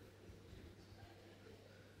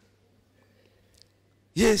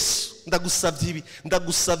 Yesu, ndagusavye ibi,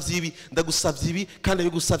 ndagusavye ibi, ndagusavye ibi, kandi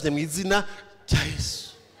bigusavye mu izina rya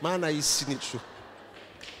Yesu. Mana y'isi nico.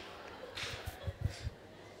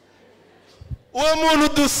 Uwo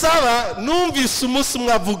muntu dusaba, numvise umunsi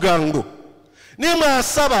mwavuga ngo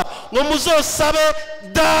nimwasaba ngo muzosabe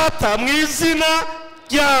data mu izina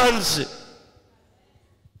ryanje.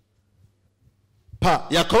 Pa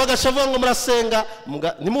Yakobo agashavuga ngo murasenga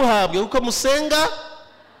nimuhabwe kuko musenga.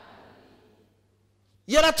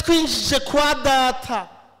 Yaratwinjije kwa data.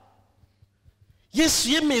 Yesu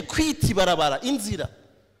yemeye kwita ibarabara, inzira,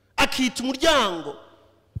 akita umuryango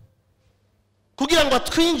kugira ngo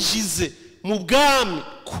atwinjize mu bwami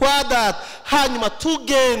kwa data. Hanyuma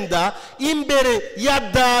tugenda imbere ya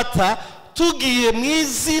data tugiye mu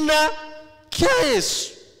izina rya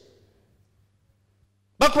Yesu.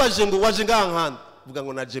 Bakwaje ngo waje ngaha nkanda, vuga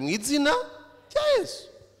ngo naje mu izina rya Yesu.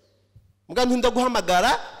 Muga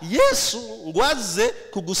ntindaguhamagara Yesu ngo aze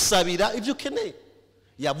kugusabira ibyo ukeneye.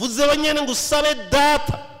 Yavuze wenyene ngo usabe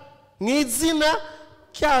data mu izina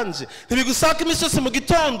ryanje. Ntibigusaba ko iminsi yose mu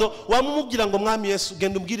gitondo wamumubwira ngo mwami Yesu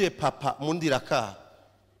genda umbwire papa mundira ka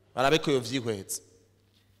barabe ko yovyihwetse.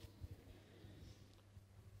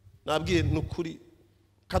 Nabwiye nukuri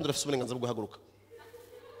kandi urafise uburenganzira bwo guhaguruka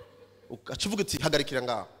ukacuvuga uti hagarikira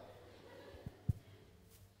ngaho.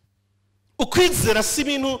 Ukwizera si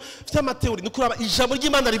ibintu vy'amateori, nukuraba ijambo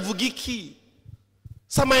ry'Imana rivuga iki.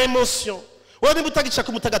 Sama emotion. Wewe niba utagica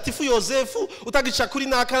ku mutagatifu Yosefu, utagica kuri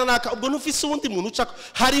naka naka, ubwo ntufise ubundi muntu uca.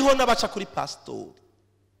 Hariho n'abaca kuri pastor.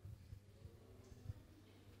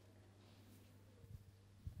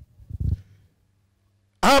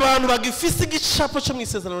 Abantu bagifise igicapo cyo mu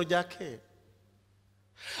isezerano rya kera.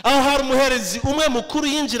 Aho hari umuherezi umwe mukuru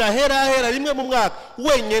yinjira hera rimwe mu mwaka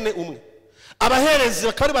wenyene umwe. Abaherezi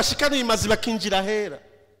bakari bashikana imazi bakinjira hera.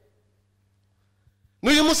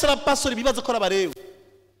 N'uyu munsi abapastori bibaza ko arabarewe.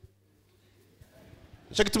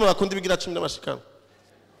 Nico gituma bakunda ibigira 10 n'amashikano.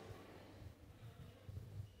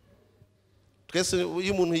 Twese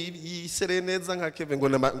uyu muntu yisereye neza nka Kevin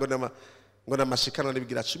ngo namashikano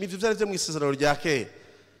n'ibigira 10. Ivyo vyari byo mu isezerano rya kera.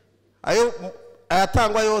 Ayo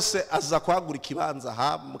ayatangwa yose aza kwagura ikibanza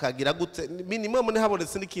ha mukagira gute minimum ne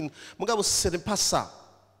habonetse n'ikintu mugabo c'est pas ça.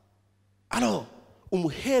 Alors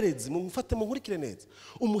umuherezi mumufate munkurikire neza.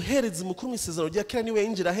 Umuherezi mukuru mu isezerano rya kera niwe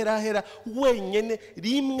yinjira hera wenyene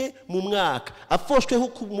rimwe mu mwaka afoshwe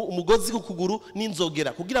umugozi ku kuguru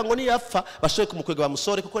n'inzogera kugira ngo niyapfa bashobe kumukwega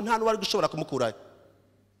bamusore kuko nta n'uwari gushobora kumukurayo.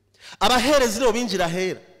 Abaherezi rero binjira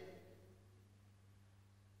hera.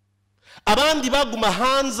 Abandi baguma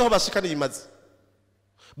hanze aho bashikaniye imazi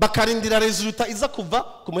bakarindira resulta iza kuva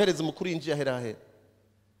ku muherezi mukuru yinjiye hera.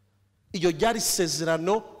 Iyo ryari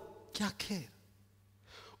isezerano rya kera.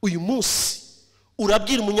 Uyu munsi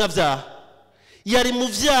urabwira umunyavyaha yari mu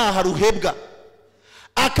vyaha ruhebwa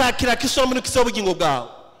akakira kisomo n'ikisabo bugingo bwawe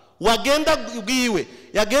wagenda bwiwe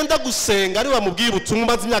yagenda gusenga ari wamubwiye ubutumwa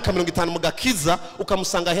maze imyaka 50 mugakiza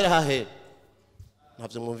ukamusanga hera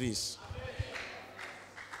ntavyo mwumvise.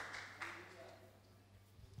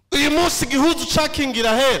 Uyu munsi gihuzu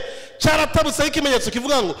cakingira hera cyaratabutse ikimenyetso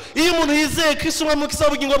kivuga ngo iyo umuntu yizeye Kristo umwe mu kisabo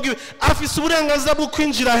bugingo bwiwe afise uburenganzira bwo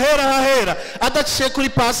kwinjira hera adaciye kuri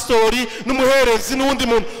pastori n'umuherezi n'undi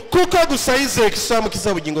muntu kuko gusa yizeye Kristo mu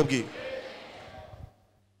kisabo bugingo bwiwe.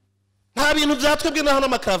 Nta bintu byatwebwe naho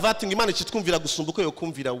n'amakaravati ngo Imana icitwumvira gusumba uko yo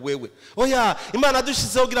kumvira wewe. Oya, Imana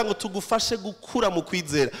adushizeho kugira ngo tugufashe gukura mu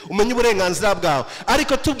kwizera umenye uburenganzira bwawe.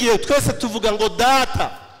 Ariko tubwiye twese tuvuga ngo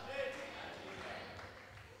data.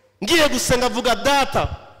 Ngiye gusenga vuga data.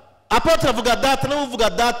 Apotre avuga data nawe uvuga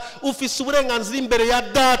data. Ufise uburenganzira imbere ya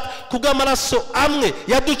data kubw'amaraso amwe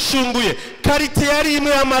yaducunguye. Karite yari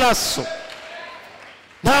imwe y'amaraso.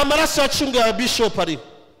 Nta maraso yacunguye ya bishop ari.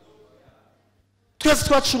 Twese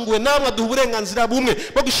twacunguwe namwe aduha uburenganzira bumwe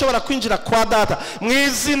bwo gushobora kwinjira kwa data mu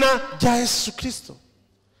izina rya Yesu Kristo.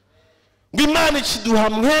 Ngo Imana ikiduha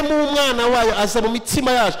mwemu umwana wayo aza mu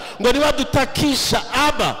mitima yacu ngo niba dutakisha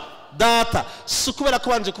aba data si kubera ko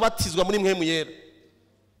banje kubatizwa muri mwemu yera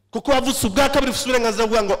kuko wavutse ubwa kabiri ufite uburenganzira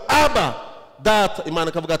bwo ngo aba data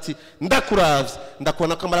imana ikavuga ati ndakuravye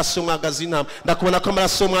ndakubona ko amaraso y'umwagazi w'intama ndakubona ko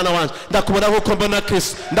amaraso y'umwana wanje ndakubona nk'uko mbona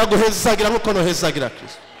Kristo ndaguhezagira nk'uko nohezagira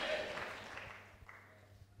Kristo.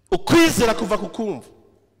 Ukwizera kuva ku kumva.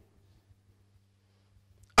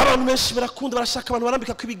 Abantu benshi barakunda barashaka abantu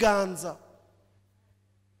barambika ku ibiganza.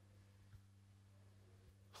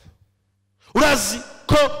 Urazi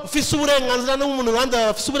ko ufise uburenganzira n'umuntu kandi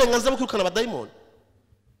afise uburenganzira bwo kwirukana abadayimoni.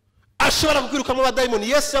 Ashobora kwirukamo abadayimoni.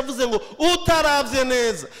 Yesu yavuze ngo utaravye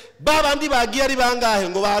neza babandi bagiye ari bangahe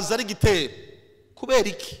ngo baza ari gitero. Kubera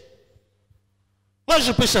iki? Moi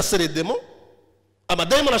je peux chasser les démons.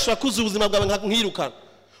 Amadayimoni ashobora kuza ubuzima bwawe nkirukana.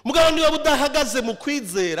 Mugabo niba budahagaze mu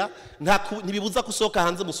kwizera ntibibuza kusohoka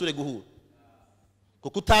hanze musure guhura.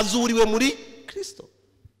 Kuko utazuriwe muri Kristo.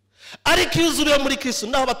 Ariko iyo uzuriwe muri Kristo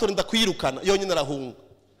ndaho batorinda kwirukana yonyine arahunga.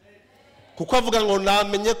 Kuko avuga ngo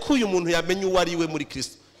namenye ko uyu muntu yamenye uwo ari we muri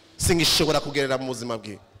Kristo. Singishobora kugerera mu buzima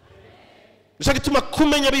bwe. Bishaka gituma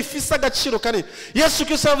kumenya bifisa agaciro kanini. Yesu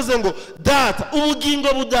Kristo yavuze ngo data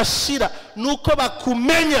ubugingo budashira nuko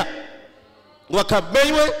bakumenya ngo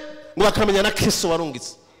bakamenywe ngo bakamenya na Kristo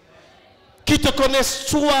warungitse. Qui te connaissent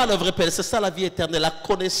toi le vrai Père, c'est ça la vie éternelle, la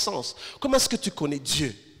connaissance. Comment est-ce que tu connais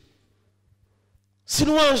Dieu? C'est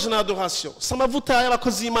louange en adoration. Ça m'a voûté à la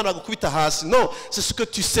cause imana gukubita hasi. Non, c'est ce que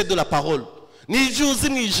tu sais de la parole. Ni ibyo uzi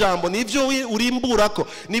mu ijambo, ni ibyo urimburako,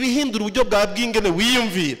 ni bihindura uburyo bwa bw'ingene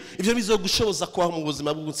wiyumvira. Ibyo bizogushoboza kwaho mu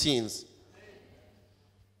buzima bw'ubutsinzi.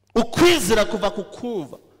 Ukwizera kuva ku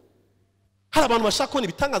kumva. Hari abantu bashaka kubona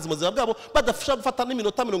ibitangaza mu buzima bwabo badafasha gufata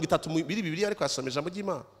n'iminota 30 muri Bibiliya ariko yasoma ijambo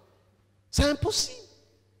ry'Imana. C'est impossible.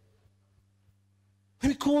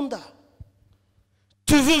 Ntibikunda.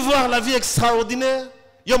 Tu veux voir la vie extraordinaire?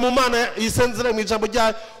 Yo mu Mana isenzere mu ijambo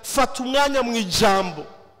rya fata umwanya mu ijambo.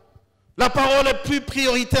 La parole est plus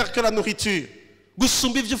prioritaire que la nourriture.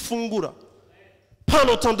 Gusumba ivyo ufungura. Prends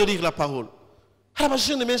le temps de lire la parole. Hari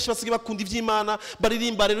abajene benshi basigaye bakunda ivy'Imana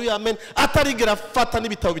baririmba haleluya amen atarigera fata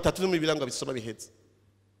n'ibitabo bitatu mu Bibiliya ngo bisoma biheze.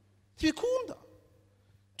 Ntibikunda.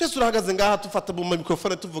 Twese turahagaze ngaha tufata mu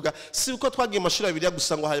microphone tuvuga si uko twagiye amashuri ya Bibiliya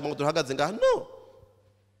gusa ngo haye ngo turahagaze ngaha no.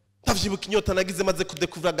 Ndavyibuka inyota nagize maze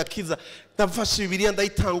kudekuvura agakiza ndafashe Bibiliya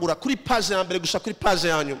ndayitangura kuri page ya mbere gusha kuri page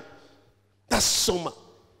ya nyuma ndasoma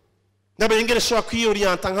ndabaye ngere shobora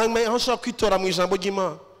kwiyorienta nkaho shobora kwitora mu ijambo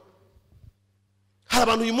ry'Imana. Hari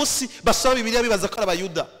abantu uyu munsi basaba Bibiliya bibaza ko ari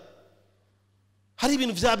abayuda. Hari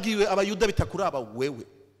ibintu vyabwiwe abayuda bitakuraba wewe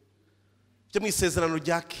byo mu isezerano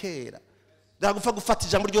rya kera ndagupfa gufata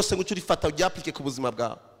ijambo ryose ngo urifata uryapike ku buzima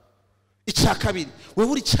bwawe. Icya kabiri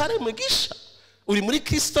wewe uri cyane mugisha uri muri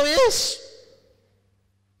Kristo Yesu.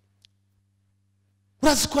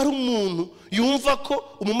 Urazi ko ari umuntu yumva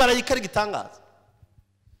ko umumarayika ari gitangaza.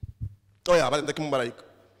 Oya barenda ko umumarayika.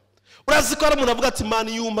 Urazi ko ari umuntu avuga ati Imana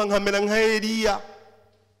yumva nkamera nka Eliya.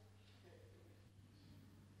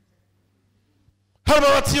 Hari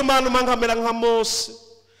bati Imana nkamera nka Mose.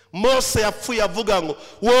 Mose yapfuye avuga ngo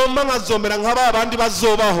woma nkazomera nk'aba abandi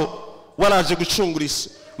bazobaho waraje gucungura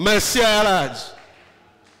isi. Mesiya yaraje.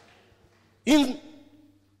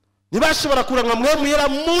 Ntibashobora kuranga mwemera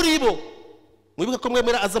muri bo. Mwibuka ko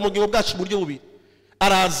mwemera aza mu bugingo bwacu mu buryo bubiri.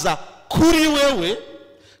 Araza kuri wewe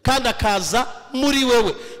kandi akaza muri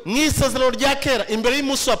wewe. Mwisezerano rya kera imbere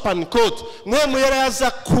y'umunsi wa Pentecote mwemera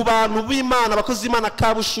yaza ku bantu b'Imana abakozi b'Imana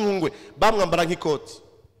kabushungwe bamwambara nk'ikoti.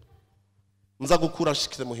 Nza gukura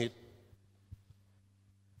nshikire muhira.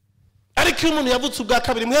 Ariko umuntu yavutse ubwa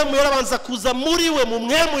kabiri mwemera abanza kuza muri we mu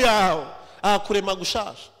mwemu yawe akurema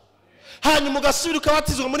gushasha. Hanyuma ugasubira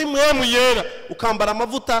ukabatizwa muri mwemu yera ukambara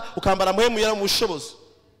amavuta ukambara mwemu yera mu bushobozi.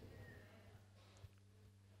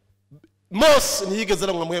 Mose ntiyigeze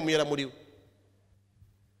aramwa mwemu yera muri we.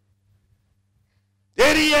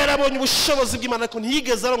 Eliya yarabonye ubushobozi bw'Imana ariko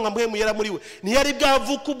ntiyigeze aramwa mwemu yera muri we. Ntiyari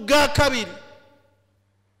bwavuka ubwa kabiri.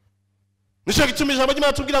 Nisho gituma ijambo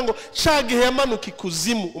ry'Imana tubwira ngo cagihe yamanuka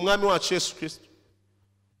ikuzimu umwami wacu Yesu Kristo.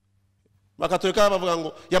 Bakatolika bavuga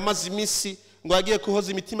ngo yamaze imisi ngo yagiye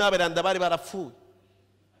kuhoza imitima y'abaranda bari barapfuye.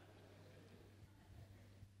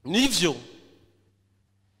 Nivyo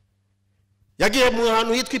yagiye mu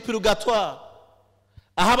hantu hitwa purgatoire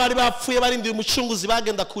aho bari bapfuye barindira umucunguzi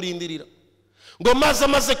bagenda kurindirira ngo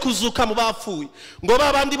maze kuzuka mu bapfuye ngo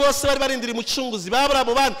babandi bose bari barindira umucunguzi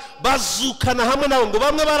babrabo bandi bazukana hamwe nawe ngo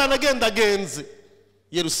bamwe baranagendagenze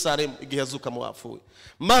Yerusalemu igihe yazuka mu bapfuye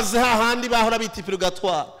maze hahandi bahora biti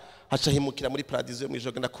purgatoire haca himukira muri paradizo yo mu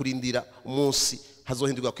ijoro genda kurindira umunsi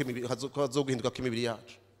hazoguhindurwa kw'imibiri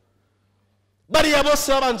yacu. Bariya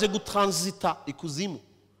bose babanje gutransita ikuzimu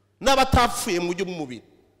n'abatapfuye mu buryo bw'umubiri.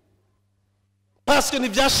 Parce que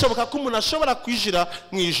ntibyashoboka ko umuntu ashobora kwinjira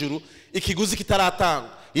mu ijuru ikiguzi kitaratanga.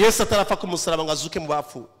 Yesu atarapfa ku musaraba ngo azuke mu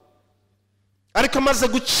bapfuye. ariko amaze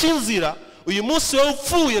guca inzira uyu munsi wowe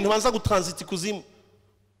upfuye ntibanza gutranzita ikuzimu,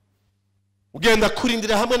 ugenda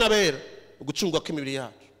kurindira hamwe n'abera ugucungwa kw'imibiri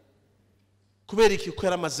yacu. Kubera iki? Kuko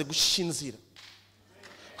yaramaze guca inzira,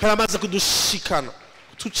 kuko yaramaze kudushikana,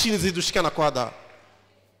 tuca inzira dushikana kwa Data.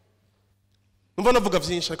 Numva navuga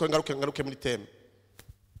byinshi ariko ngaruke muri teme.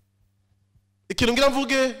 Ikintu ngira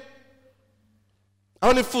mvuge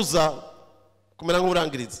aho nifuza kumera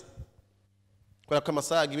nk'urangiriza, kubera ko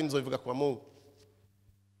amasaha ibindi nzobivuga ku Mungu.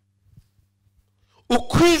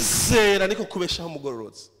 Ukwizera niko kubeshaho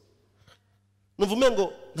umugororotsi. Numva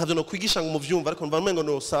umengo ntavyo no kwigisha ngo umuvyumva, ariko numva umengo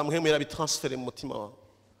no samwemera bitransfere mu mutima wawe.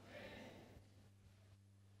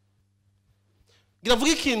 Ngira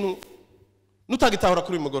mvuge ikintu nutagitahura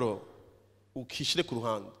kuri uyu mugoroba, ukishire ku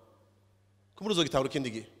ruhande, kumuri uzogitahura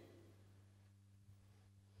ikindi gihe.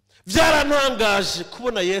 Vyarantangaje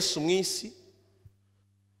kubona Yesu mw'isi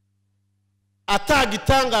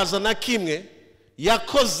atagitangaza na kimwe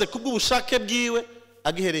yakoze kubw'ubushake bwiwe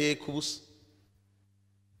agihereye ku busa.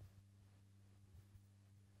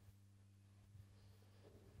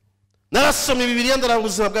 Narasomye Bibiliya ndaraba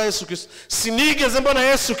ubuzima bwa Yesu Kristo, sinigeze mbona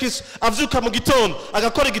Yesu Kristo avyuka mu gitondo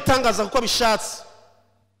agakora igitangaza kuko abishatse.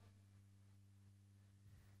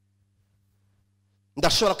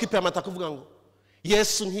 Ndashobora kwiperamata kuvuga ngo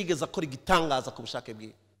Yesu ntigeze akora igitangaza ku bushake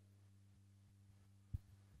bwiwe.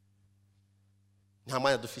 Nta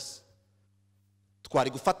mwanya dufise, twari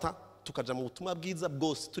gufata tukaja mu butumwa bwiza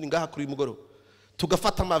bwose turi ngaha kuri uyu mugoroba,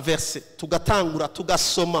 tugafata amaverse tugatangura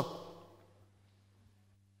tugasoma.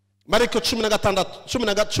 Mariko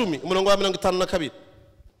 16 umurongo wa 52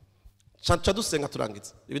 ca dusenga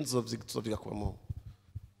turangiza ibindi tuzoviga kuba mu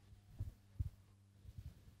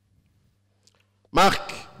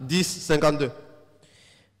Mark 10:52.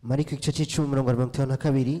 Mariko igice c'icumi umurongo wa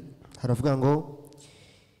 52 haravuga ngo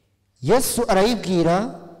Yesu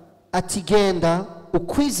arayibwira ati genda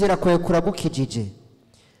ukwizera kwawe kuragukijije,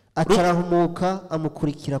 atarahumuka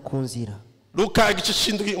amukurikira ku nzira. Luka igice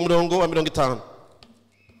c'indwi umurongo wa 50.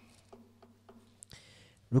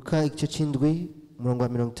 Luka igice c'indwi umurongo wa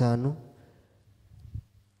 50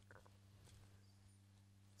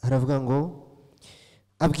 haravuga ngo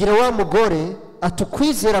abwira wa mugore ati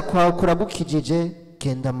ukwizera kwawe kuragukijije,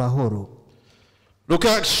 genda amahoro.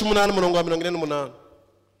 Luka 8 umurongo wa 48.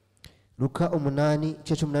 Luka 8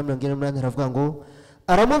 igice c'umunani 48 haravuga ngo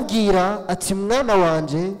aramubwira ati mwana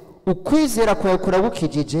wanje ukwizera kwawe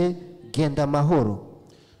kuragukijije, genda amahoro.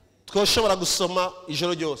 Twoshobora gusoma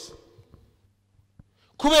ijoro ryose.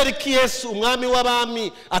 Kubera iki Yesu umwami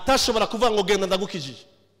w'abami atashobora kuvuga ngo genda ndagukijije?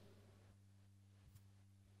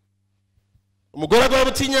 Umugore agwa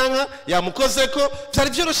butinyanka yamukoze ko byari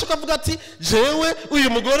byoroshe kuvuga ati jewe uyu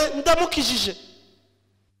mugore ndamukijije.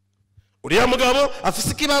 Uriya mugabo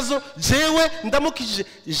afise ikibazo jewe ndamukijije.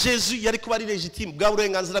 Yesu yari kuba ari legitime bwa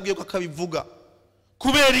burenganzira bwiye ko akabivuga.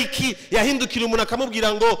 Kubera iki yahindukira umuntu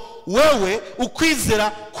akamubwira ngo wewe ukwizera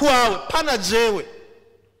kwawe, pana jewe,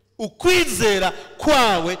 ukwizera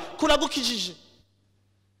kwawe kuragukijije.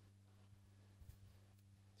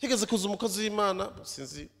 Higeze kuza umukozi w'Imana,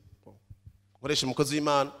 sinzi nkoresha umukozi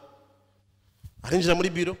w'Imana, arinjira muri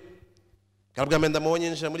biro, karabwa menda mubonye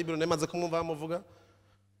njira muri biro, nemaze kumwumva bamuvuga,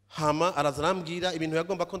 hama arazarambwira ibintu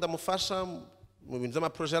yagomba ko ndamufasha mu bintu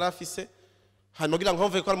by'amaproje yarafise. Hanyuma kugira ngo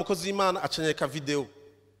mvuge ko ari umukozi w'Imana acanyeka video,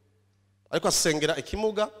 ariko asengera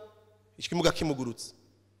ikimuga kimugurutse.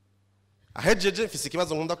 Ahejeje mfise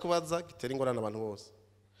ikibazo nkunda kubaza gitera ingorane abantu bose,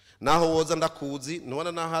 naho woza ndakuzi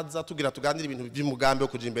nubona nahaza tugira tuganira ibintu by'umugambi wo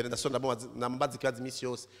kuja imbere, ndasonda nambaza ikibazo imisi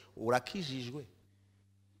yose, urakijijwe?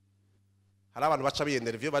 Hari abantu baca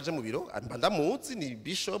biyenderevyo baje mu biro, mba ndamuzi ni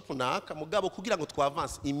bishop naka mugabo, kugira ngo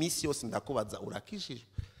twavance imisi yose ndakubaza urakijijwe.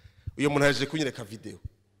 Uyo muntu yaje kunyereka video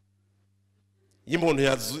y'umuntu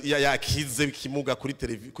yakize ikimuga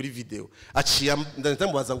kuri video, aciye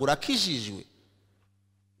ndamubaza ngo urakijijwe?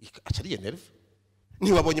 Acariye nerve.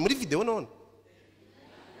 Ntiwabonye muri video none?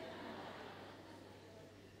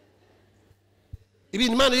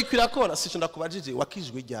 Ibintu Imana iri kwirakora, sico ndakubajije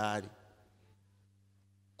wakijwe ryari?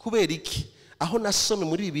 Kubera iki aho nasome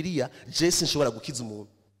muri Bibiliya Yesu nshobora gukiza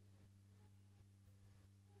umuntu?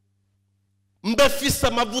 Mbefise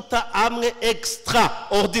amavuta amwe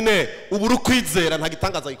extraordinaire, uburu kwizera nta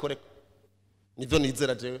gitangaza gikoreka. Nivyo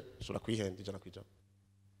nizera jewe nshobora kwihenda ijana kwijana.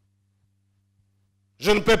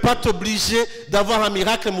 Je ne peux pas t'obliger d'avoir un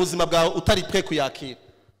miracle mu buzima bwawe utari prêt kuyakira.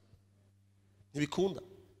 Ntibikunda.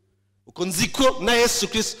 Uko nziko na Yesu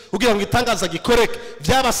Kristo kugira ngo itangaza gikoreke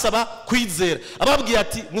byabasaba kwizera. Ababwiye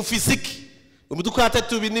ati mufise iki? Umuduko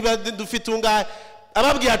atatu niba dufite ungahe?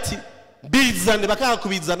 Ababwiye ati bizane, bakanga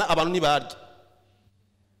kubizana abantu nibarya.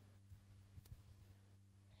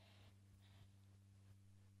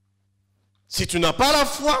 Si tu n'as pas la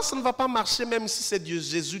foi, ça ne va pas marcher, même si c'est Dieu,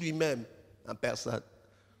 Jésus lui-même en personne.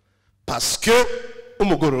 Parce que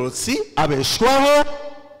umugororotsi abeshwaho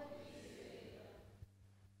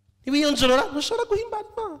niwiyonjorora ntushobora guhimbara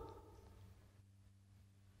Imana.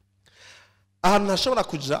 Ahantu ntashobora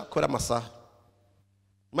kuja kubera amasaha.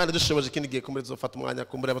 Imana dushoboje ikindi gihe kumuri zofata umwanya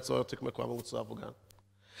kumbura abatsoba tukumwe kwa Mungu tuzavugana.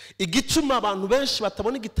 Igituma abantu benshi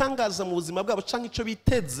batabona igitangaza mu buzima bwabo canke ico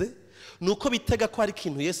biteze nuko bitega ko ari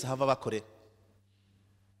ikintu Yesu hava bakorera.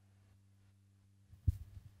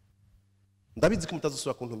 Ndabizi ko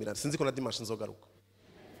mutazosubira kuntumira, sinzi ko na dimanche nzogaruka.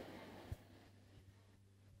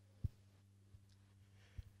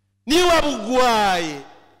 Niba bugwaye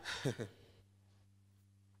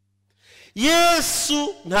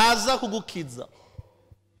Yesu ntaza kugukiza.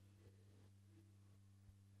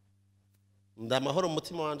 Ndamahoro mu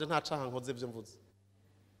mutima wanje nta caha nkoze byo mvuze.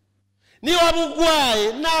 Niba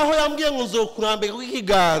bugwaye naho yambwiye ngo nzokurambeka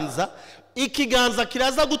ikiganza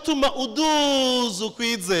kiraza gutuma uduza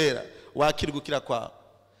ukwizera wakirugukira kwawe.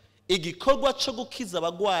 Igikorwa cyo gukiza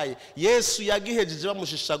abagwaye Yesu yagihejeje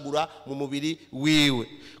bamushishagura mu mubiri wiwe.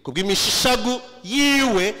 Kubw'imishishagu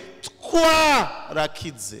yiwe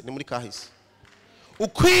twarakize. Ni muri kahise.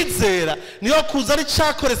 Ukwizera niyo kuza ari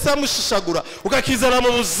cyakoretse bamushishagura ukakizana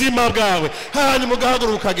mu buzima bwawe, hanyuma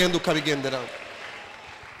ugahaguruka ukagenda ukabigenderamo.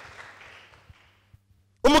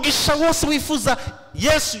 Umugisha wose wifuza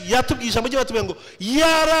Yesu yatubwije mu gihe batubwiye ngo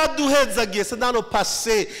yaraduhezagiye, c'est dans le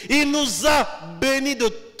passé, il nous a bénis de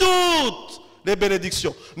toutes les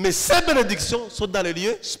bénédictions, mais ces bénédictions sont dans les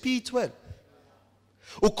lieux spirituels.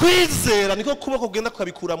 Ukwizera niko kuboko kugenda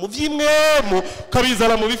kwabikura mu vyimwemu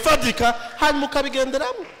kabizana mu bifadika hanyuma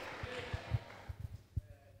ukabigenderamo.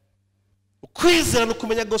 Ukwizera no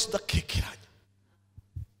kumenya gose udakekeranya.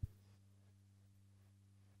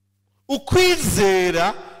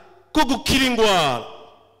 Ukwizera ko gukira ingwara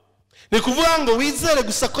ni kuvuga ngo wizere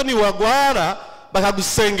gusa ko ni wagwara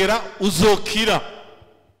bakagusengera uzokira.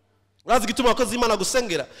 Urazi gituma abakozi Imana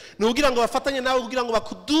gusengera ni kugira ngo bafatanye nawe kugira ngo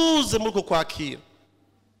bakuduze muri ko kwakira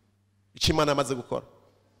icyo Imana yamaze gukora.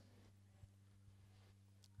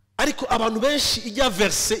 Ariko abantu benshi ijya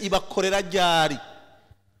verse ibakorera ryari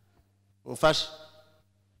umfashe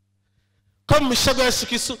ko mu mishago ya Yesu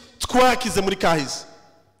Kristo twakize muri kahise.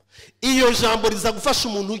 Iyo jambo riza gufasha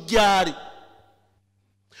umuntu ryari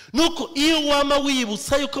nuko iyo wama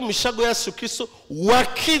wibutsa yuko mu mishago ya Yesu Kristo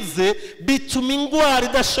wakize bituma ingwara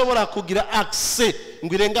idashobora kugira access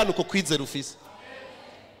ngo irengane uko kwizera ufise.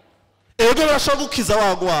 Ego birashobora gukiza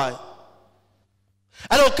wagwaye,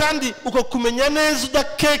 ariko kandi uko kumenya neza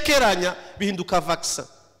udakekeranya bihinduka vaccin,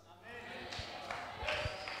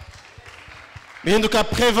 bihinduka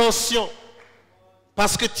prévention.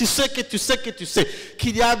 Parce que tu sais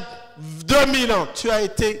qu'il y a 2000 ans, tu as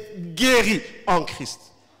été guéri en Christ.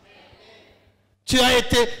 Tu as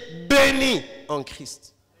été béni en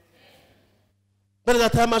Christ. Bene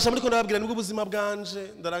data amajambo ariko ndababwira nibwo ubuzima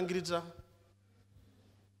bwanje ndarangirija.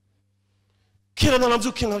 Kera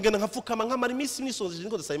naramvyuka nkagenda nkapfukama nkamara iminsi nisojeje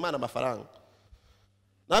ngo ndasaba Imana amafaranga.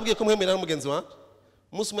 Nababwiye ko mwemera n'umugenzi wanje.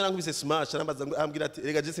 Umunsi umwe nankubise smash arambaza ambwira ati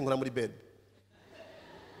rega Jesse nkora muri bed.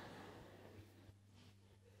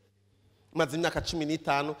 Maze imyaka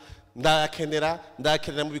 15 ndakenera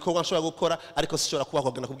mu bikorwa nshobora gukora, ariko sishobora kuba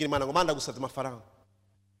kugenda kubwira Imana ngo manda gusaba amafaranga.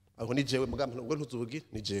 Aho ni jewe mugambi ngo ntuzubugire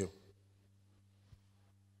ni jewe.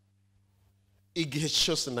 Igihe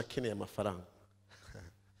cyose nakeneye amafaranga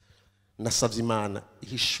nasavye Imana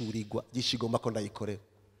ihishurirwa gishigomba ko ndayikorera.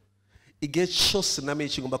 Igihe cyose namenye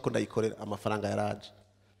ikigomba ko ndayikorera amafaranga yaraje.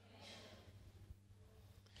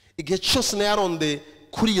 Igihe cyose nayaronde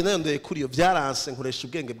kuri iyo byaranse nkoresha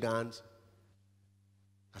ubwenge bwanje.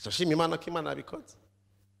 Ashashima Imana ko Imana yabikoze.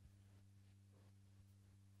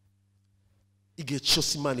 Igihe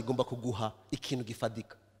cyose Imana igomba kuguha ikintu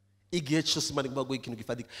gifadika. Igihe cyose Imana igomba kuguha ikintu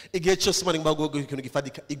gifadika. Igihe cyose Imana igomba kuguha ikintu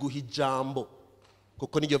gifadika iguha ijambo.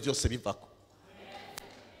 Kuko niyo byose bivako.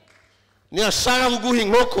 Ni ashaka kuguha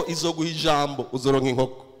inkoko izoguha ijambo, uzoronka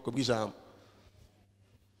inkoko kubw'ijambo.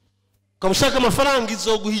 Kamushaka amafaranga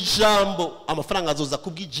izoguha ijambo, amafaranga azoza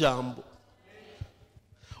kubw'ijambo.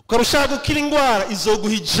 Ukamushaka gukira ingwara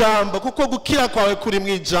izoguha ijambo, kuko gukira kwawe kuri mu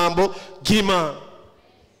ijambo ry'Imana.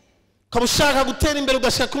 Ukamushaka gutera imbere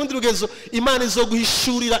ugashika ku rundi rugezo, Imana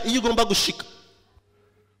izoguhishurira iyo ugomba gushika.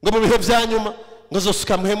 Ngo mu bihe bya nyuma ngo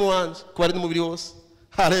zosuka muhemu wanje ku bari n'umubiri wose.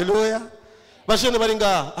 Haleluya. Bajene bari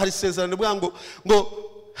ngaha hari sezerano bwa ngo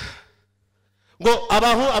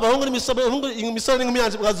abahungu n'imisore n'inkumi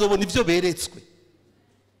bazobona ivyo beretswe.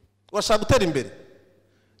 Urashaka gutera imbere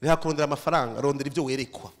reha kurondera amafaranga, rondera ivyo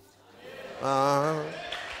werekwa.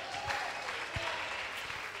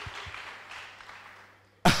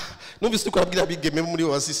 numvise uko ababwira bigeme muri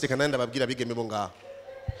Oasis reka nandi ababwira bigeme bo ngaho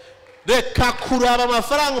reka kuraba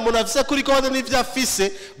amafaranga umuntu afise kuri konti n'ivyo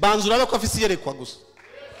afise banzura ko afise yerekwa gusa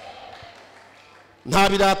nta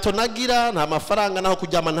birato nagira nta mafaranga naho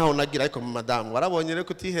kujyama ntaho nagira ariko madamu warabonye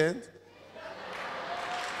reko utihenze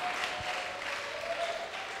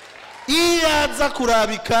iyaza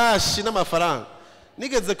kuraba ikashi n'amafaranga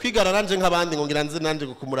nigeze kwigara nanje nk'abandi ngo ngira nze nanje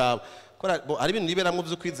gukumuraba ari ibintu niberamwe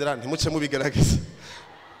byo kwizera ntimuce mubigerageza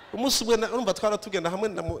umunsi umwe urumva twaratugenda hamwe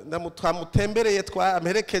twamutembereye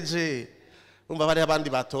twamerekeje urumva bari abandi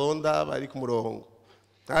batonda bari ku murongo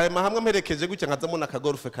hamwe mperekeje gutya nkazamo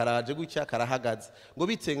n'akagolfe karaje gutya karahagaze ngo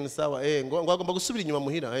bitenga sawa ngo agomba gusubira inyuma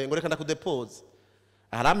muhira ngo reka ndakudepoze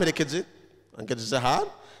aramperekeje angejeje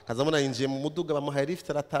ahantu nkazamo nayinjiye mu muduga bamuhaye lift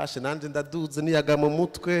aratashe nanje ndaduze niyaga mu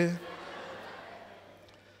mutwe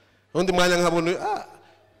undi mwanya nkabona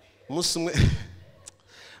umunsi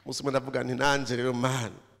umwe ndavuga nti nanje rero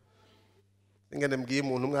man ingene mbwiye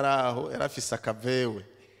umuntu umwe araho yarafise akavewe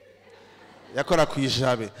yakora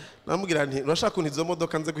kwijabe namubwira nti urashaka kuntu izo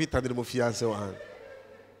modoka nze guhitanira umufiance wanjye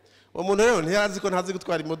uwo muntu rero ntiyazi ko ntazi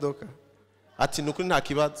gutwara imodoka ati nukuri nta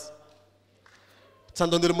kibazo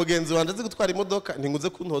tsandondera umugenzi wanje azi gutwara imodoka ntinguze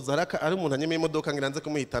kuntoza ari umuntu anyemeye imodoka ngira nze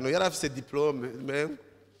kumuhitano yari afise diplome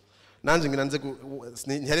nanje ngira nze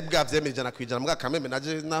ntiyari bwavyemera ijana kwijana mbwa kameme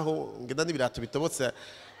naje naho ngenda n'ibirato bitobotse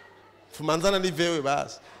fumanzana ni vewe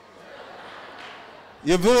basi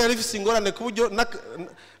iyo vewe yari ifise ingorane ku buryo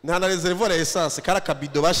nta na reservoir ya essence kara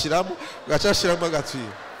kabido bashiramo gacashiramo agatuye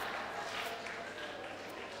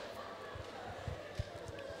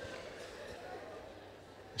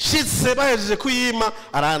shitse bahejeje kuyima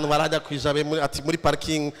arantu barajya kwijabe ati muri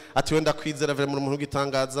parking ati wenda kwizera vere mu muntu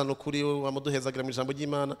gitangaza no kuri wamuduhezagira mu ijambo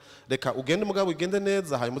ry'Imana reka ugende mugabo ugende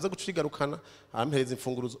neza hayi muze gucigarukana ampereza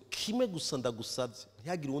imfunguruzo kime gusa ndagusabye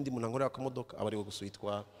ntiyagira undi muntu ankorera ku modoka abari go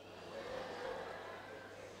gusuyitwara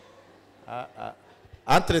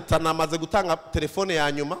entretant namaze gutanga telefone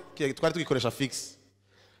ya nyuma twari tugikoresha fixe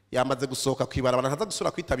yamaze gusohoka kwibarabara ntaza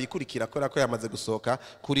gusura kwitaba ikurikira ko yamaze gusohoka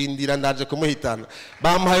kurindira ndaje kumuhitana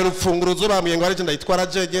bamuhaye urupfunguruzo bambwiye ngo arije ndayitwara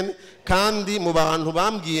jegene kandi mu bantu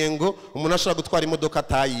bambwiye ngo umuntu ashobora gutwara imodoka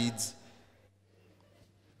atayizi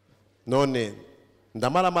none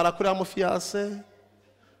ndamaramara kuri amufiance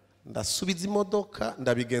ndasubiza imodoka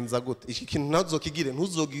ndabigenza gute iki kintu ntazokigire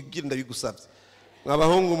ntuzogigire ndabigusabye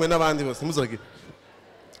mwabahungu mwe n'abandi bose muzogire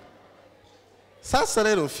sasa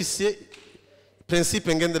rero officier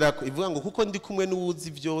principe ngendera ko ivuga ngo kuko ndi kumwe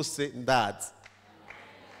n'uwuzi byose ndazi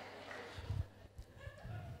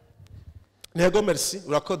ntego merci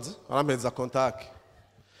urakoze arampeza contact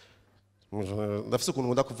ndafise ukuntu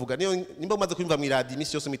nkunda kuvuga niyo nimba umaze kwimva mu radio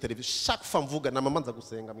imisi yose mu television chaque fois mvuga na mama nza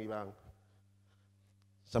gusenga mu ibanga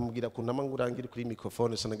samubwira ku namangurangira kuri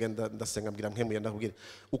microphone sanagenda ndasenga mbwira mpemu yenda kubwira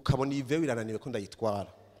ukabona ive wirananiwe ko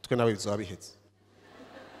ndayitwara twe nawe bizobihetse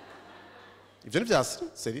ivyo ni vyasi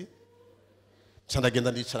seri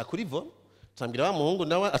cyandagenda ndicara kuri vo cyambira wa muhungu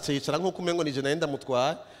nawe aciyicara nko kumengo nije naenda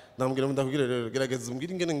mutwara ndamubwira ndakubwira rero gerageza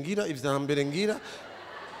umbwira ingene ngira ivyambere ngira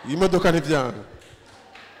imodoka ntivyanga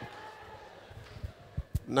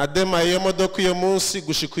na dema iyo modoka iyo munsi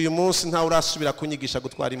gushika uyu munsi nta urasubira kunyigisha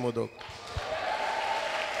gutwara imodoka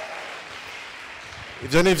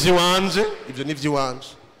ivyo ni vyiwanje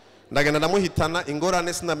ndagenda namuhitana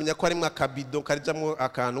ingorane sinamenya ko arimwe akabido karijamwo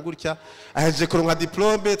akantu gutya aheje kuronka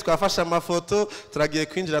diplome twafasha amafoto turagiye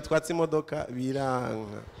kwinjira twatse imodoka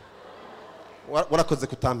biranga warakoze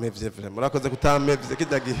kutampevye vraiment warakoze kutampevye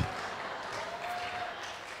kidagiye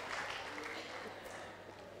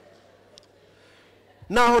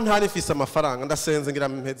naho ntari fise amafaranga ndasenze ngira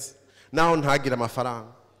mpeze naho ntagira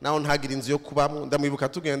amafaranga naho ntagira inzu yo kubamwe ndamwibuka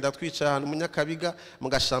tugenda twica ahantu munyakabiga mu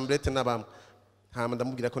gashambrete n'abamwe hama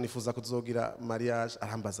ndamubwira ko nifuza kuzogira mariage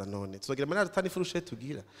arambaza none tuzogira mariage tani furushe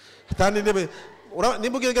tugira tani nebe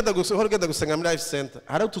nimbugire genda gusenga muri life center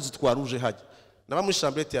hari utuzu twaruje haje naba muri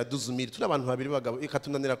chambrete ya 12000 turi abantu babiri bagabo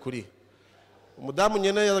ikatunanira kuri umudamu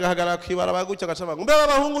nyene yagahagara kwibara bagutya gacaba ngo mbe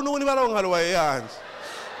abahungu n'ubu ni baronka rwaye yanje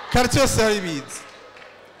quartier yose hari bizi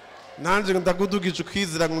nanje ndagudugije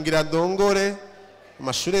ukwizira ngira ndongore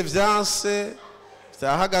amashure vyanse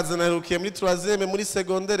vyahagaze naherukiye muri 3e muri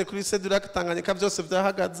secondaire kuri Cedulac Tanganyika byose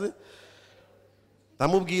vyahagaze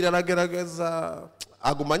ndamubwira aragerageza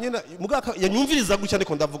aguma nyina mugaka yanyumviriza gutya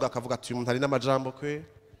niko ndavuga akavuga ati umuntu ari n'amajambo kwe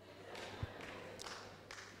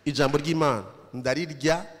ijambo ry'Imana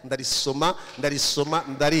ndarirya ndarisoma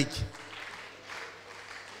ndarirya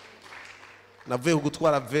navuye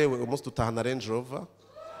kugutwara vewe umunsi tutahana Range Rover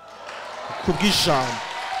kubw'ijambo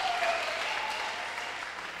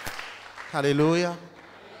haleluya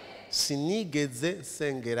sinigeze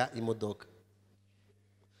sengera imodoka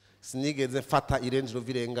sinigeze mfata irenjero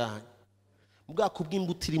virenganye mbwa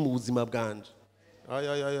kubw'imbuto iri mu buzima bwanje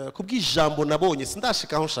kubw'ijambo nabonye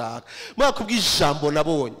sindashika aho nshaka mbwa kubw'ijambo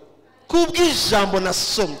nabonye kubw'ijambo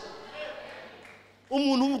nasomye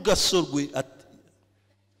umuntu w'ugasorwe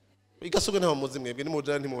igasorwe nta muzi mwebwe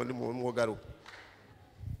nimujana ntimwogaruka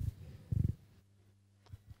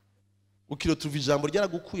ukiro tuva ijambo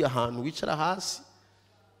ryaragukuye ahantu wicara hasi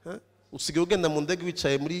usigaye ugenda mu ndege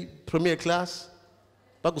wicaye muri premiere class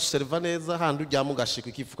baguserva neza handi uryama ugashika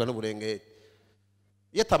ikifuka n'uburengere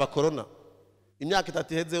iyo taba corona imyaka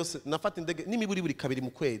 3 iheze yose nafata indege n'imiburi buri kabiri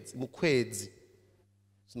mu kwezi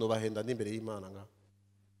sinobahenda n'imbere y'Imana nga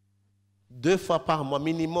 2 fois par mois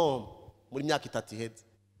minimum muri myaka 3 iheze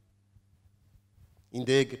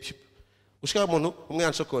indege ushaka umuntu umwe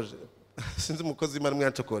yanshokoje sinzi umukozi Imana umwe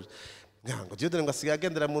yanshokoje ngo Dieudonné ngo asigaye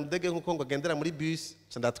agendera mu ndege nkuko ngo agendera muri bus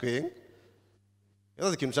ndatwenga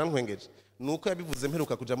yaza ikintu cyankwengeje nuko yabivuze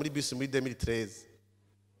mperuka kuja muri bus muri 2013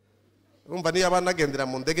 urumva niyo abana agendera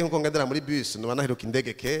mu ndege nkuko ngendera muri bus no banaheruka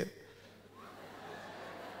indege ke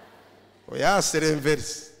oya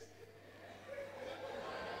serenverse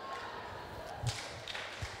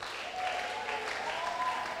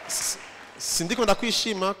sindiko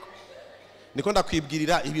ndakwishima niko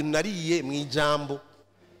ndakwibwirira ibintu nariye mu ijambo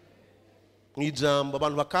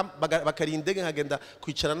abantu bakari indege nkagenda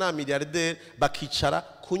kwicara na milliardaire bakicara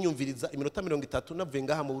kunyumviriza iminota 30 navuye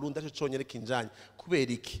ngaha mu Burundi aje conyereka injanye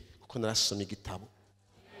kubera iki kuko narasomye igitabo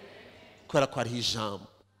kubera ko ari ijambo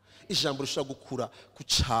rishobora gukura ku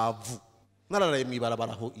cavu nararaye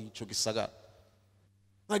mwibarabara aho ico gisagara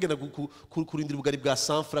nagenda kurindira ubugari bwa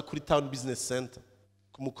sanfra kuri town business center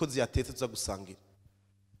ku mukozi yatetse tuza gusangira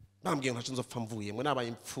bambwiye ntaco nzopfa mvuye mwe nabaye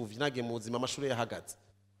impfuvyi nagiye mu buzima amashuri yahagaze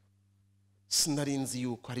sinarinzi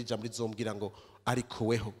yuko hari ijambo rizombwira ngo ariko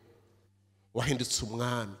weho wahindutse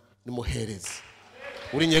umwami n'umuherezi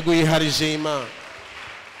uri nyego yiharije Imana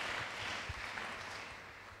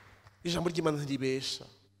ijambo ry'Imana ntiribesha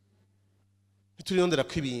ntiturindira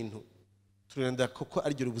ko ibintu turindira koko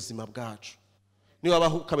ari ryo ubuzima bwacu niba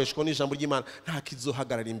abaho ukabeshwa n'ijambo ry'Imana nta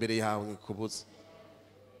kizohagarara imbere yawe ngikubuza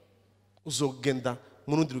uzogenda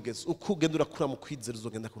mu rundi rugezo uko ugenda urakura mu kwizera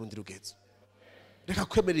uzogenda ku rundi rugezo reka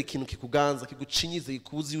kwemerera ikintu kikuganza kigucinyize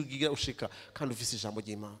kikubuza ugira ushika kandi ufise ijambo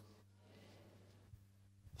ry'Imana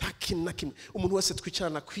nta kintu na kimwe umuntu wese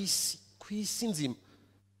twicarana kwisi nzima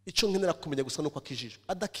ico nkenera kumenya gusa nuko akijijwe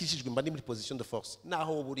adakijijwe mba ni muri position de force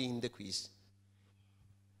naho burinde kwisi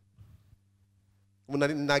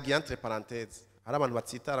nagiye entre parenthèses hari abantu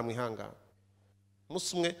batsitara mu ihangana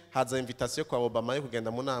umunsi umwe haza invitation kwa Obama yo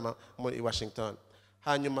kugenda mu nama muri Washington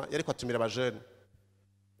hanyuma yari kwatumira abajene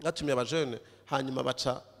ngatumira abajene hanyuma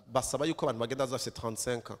baca basaba yuko abantu bagenda zafise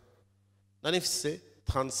 35 ans nani mfise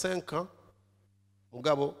 35 ans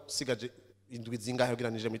mugabo sigaje indwi zingahe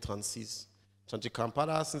ugiranije muri 36 canje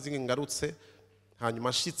Kampala sinzi ngarutse hanyuma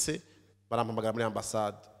nshitse barampamagara muri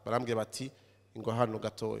ambassade barambwiye bati ngo hano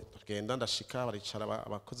gatoye tugenda ndashika baricara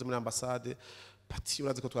abakozi muri ambassade bati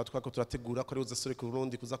urazi ko twatwako turategura ko ari uze sore ku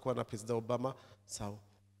Burundi kuza kubana na President Obama sawa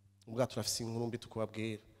ubwa turafise inkuru mbi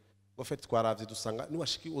tukubabwira ngo fait twaravye dusanga ni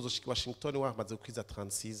washiki uzoshiki Washington wamaze kwiza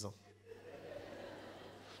 36 ans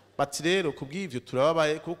bati rero kubw'ivyo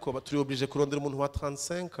turababaye kuko turi oblige kurondera umuntu wa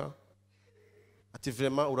 35 ans ati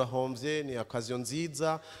vraiment urahomvye ni occasion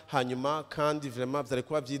nziza hanyuma kandi vraiment vyari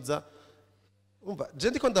kuba vyiza umva je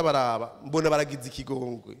ndiko ndabaraba mbona baragize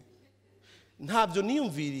ikigongwe ntabyo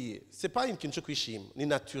niyumviriye c'est pas ikintu cyo kwishima ni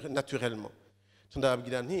naturellement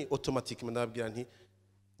ndababwira nti automatiquement ndababwira nti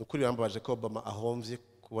nukuri bambabaje ko Obama ahomvye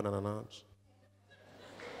kubonana nanje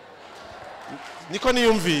niko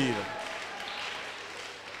niyumvira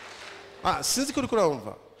sinzi ko uriko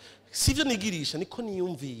urumva sivyo nigirisha niko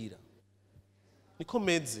niyumvira niko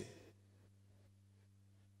meze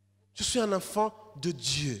je suis un enfant de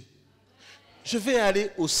Dieu je vais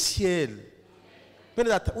aller au ciel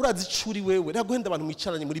Benedata urazi curi wewe naguhenda abantu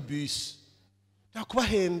mwicaranye muri bus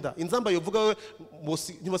nakubahenda inzamba yovuga wewe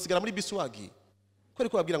ntibasigara muri bus wagiye ko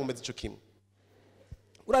ariko babwira ngo meze ico kimwe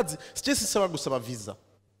urazi sije sisaba gusaba visa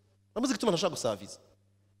namuzi gituma ntashaka gusaba visa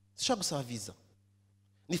sishaka gusaba visa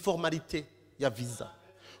ni formalité ya visa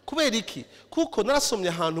kubera iki kuko narasomye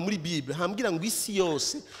ahantu muri Bible hambwira ngo isi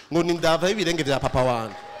yose ngo ni ndava y'ibirenge bya papa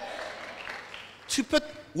wanje tu peux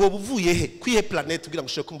wobuvuye he kwihe planète kugira ngo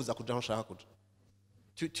ushobore kumbuza kuja aho nshaka kuja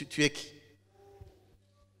tu es qui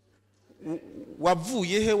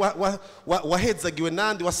wavuye he wahezagiwe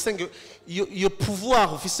nandi wasenge iyo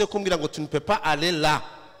pouvoir ufise kumbwira ngo tu ne peux pas aller là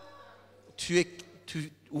tu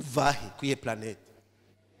uvahe kwihe planète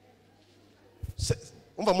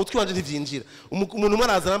umva mutwe wanje ntivyinjira umuntu umwe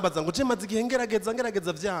araza arambaza ngo je maze igihe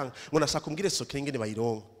ngerageza vyanga ngo nashaka umbwire soke ngene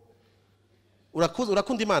bayironka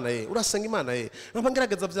urakunda imana urasenga imana nkaba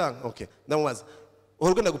ngerageza byanga okay ndamubaza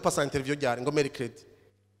uhorwe ndagupasa interview ryari ngo mercredi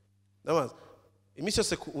ndamubaza imisi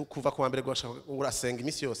yose kuva ku wa mbere gwashaka urasenga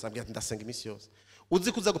imisi yose ambwira ndasenga imisi yose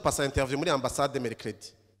uzi kuza gupasa interview muri ambassade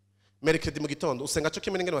mercredi mu gitondo usenga cyo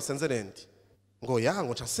kimwe n'ingene wasenze rendi ngo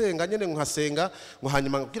ngo ncasenga nyene nkasenga ngo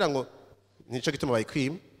hanyuma ngira ngo nico gituma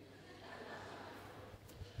bayikwima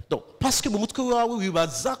donc parce que mu mutwe wawe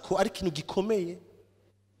wibaza ko ari kintu gikomeye.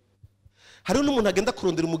 Hariho n'umuntu agenda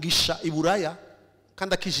kurondera umugisha iburaya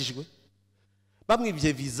kandi akijijwe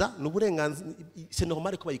bamwibye visa n'uburenganzira c'est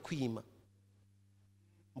normal ko bayikwima.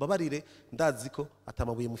 Mbabarire ndazi ko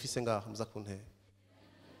atamabuye mufise ngaho muza kuntera.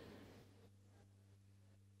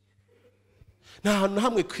 Nta na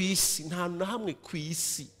hamwe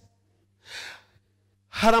kwisi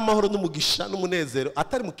hari amahoro n'umugisha n'umunezero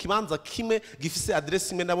atari mu kibanza kimwe gifise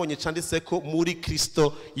adresse imwe nabonye canditse ko muri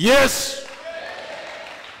Kristo Yesu.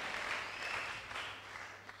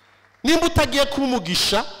 Nimba utagiye kuba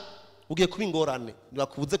umugisha ugiye kuba ingorane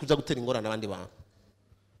nibakubuze kuja gutera ingorane abandi bantu.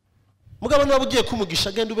 Mugabo niba ugiye kuba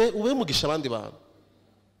umugisha genda ube umugisha abandi bantu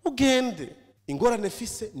ugende. Ingorane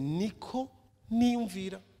fise niko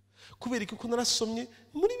niyumvira kubera ko narasomye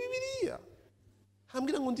muri Bibiliya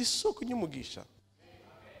hambwira ngo ndi soko nyumugisha.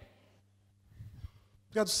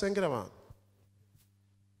 Dusengera abantu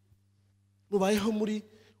mubayeho muri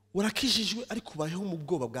urakijijwe ariko ubayeho mu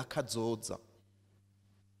bwoba bwa kazoza.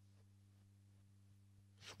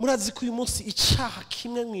 Murazi ko uyu munsi icyaha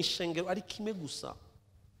kimwe mu ishengero ari kimwe gusa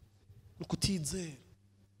ukutizera.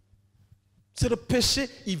 C'est le péché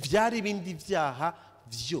ivyari ibindi vyaha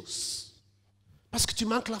vyose parce que tu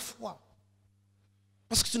manques la foi,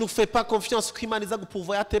 parce que tu ne fais pas confiance que Imana iza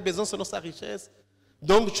gupouvoir tes besoins selon sa richesse,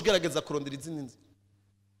 donc tu gerageza kurondera izindi nzira.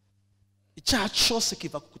 Icyaha cyose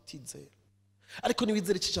kiva ku kutizera ariko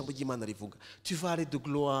niwizere ijambo ry'Imana rivuga tu vas aller de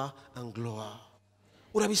gloire en gloire.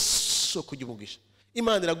 Urabisoko ry'umugisha.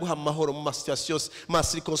 Imana iraguha amahoro mu situation yose ma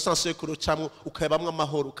circonstance yo kurocamwe ukayabamwe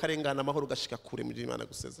amahoro ukarengana amahoro gashika kure muri Imana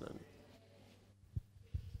gusezerana.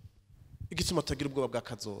 Igituma tagira ubwoba bwa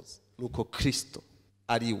kazoza nuko Kristo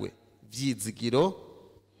ariwe vyizigiro,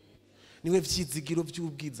 niwe vyizigiro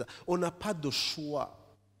vy'ubwiza. On n'a pas de choix.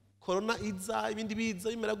 Corona iza ibindi biza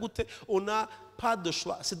bimera gute, on n'a pas de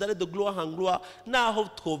choix, c'est d'aller de gloire en gloire. Naho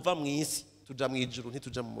twova mu isi tuja mu ijuru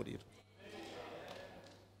ntituja mu muriro.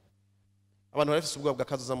 Abantu barafise ubwoba bwa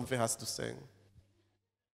kazoza muve hasi dusenga.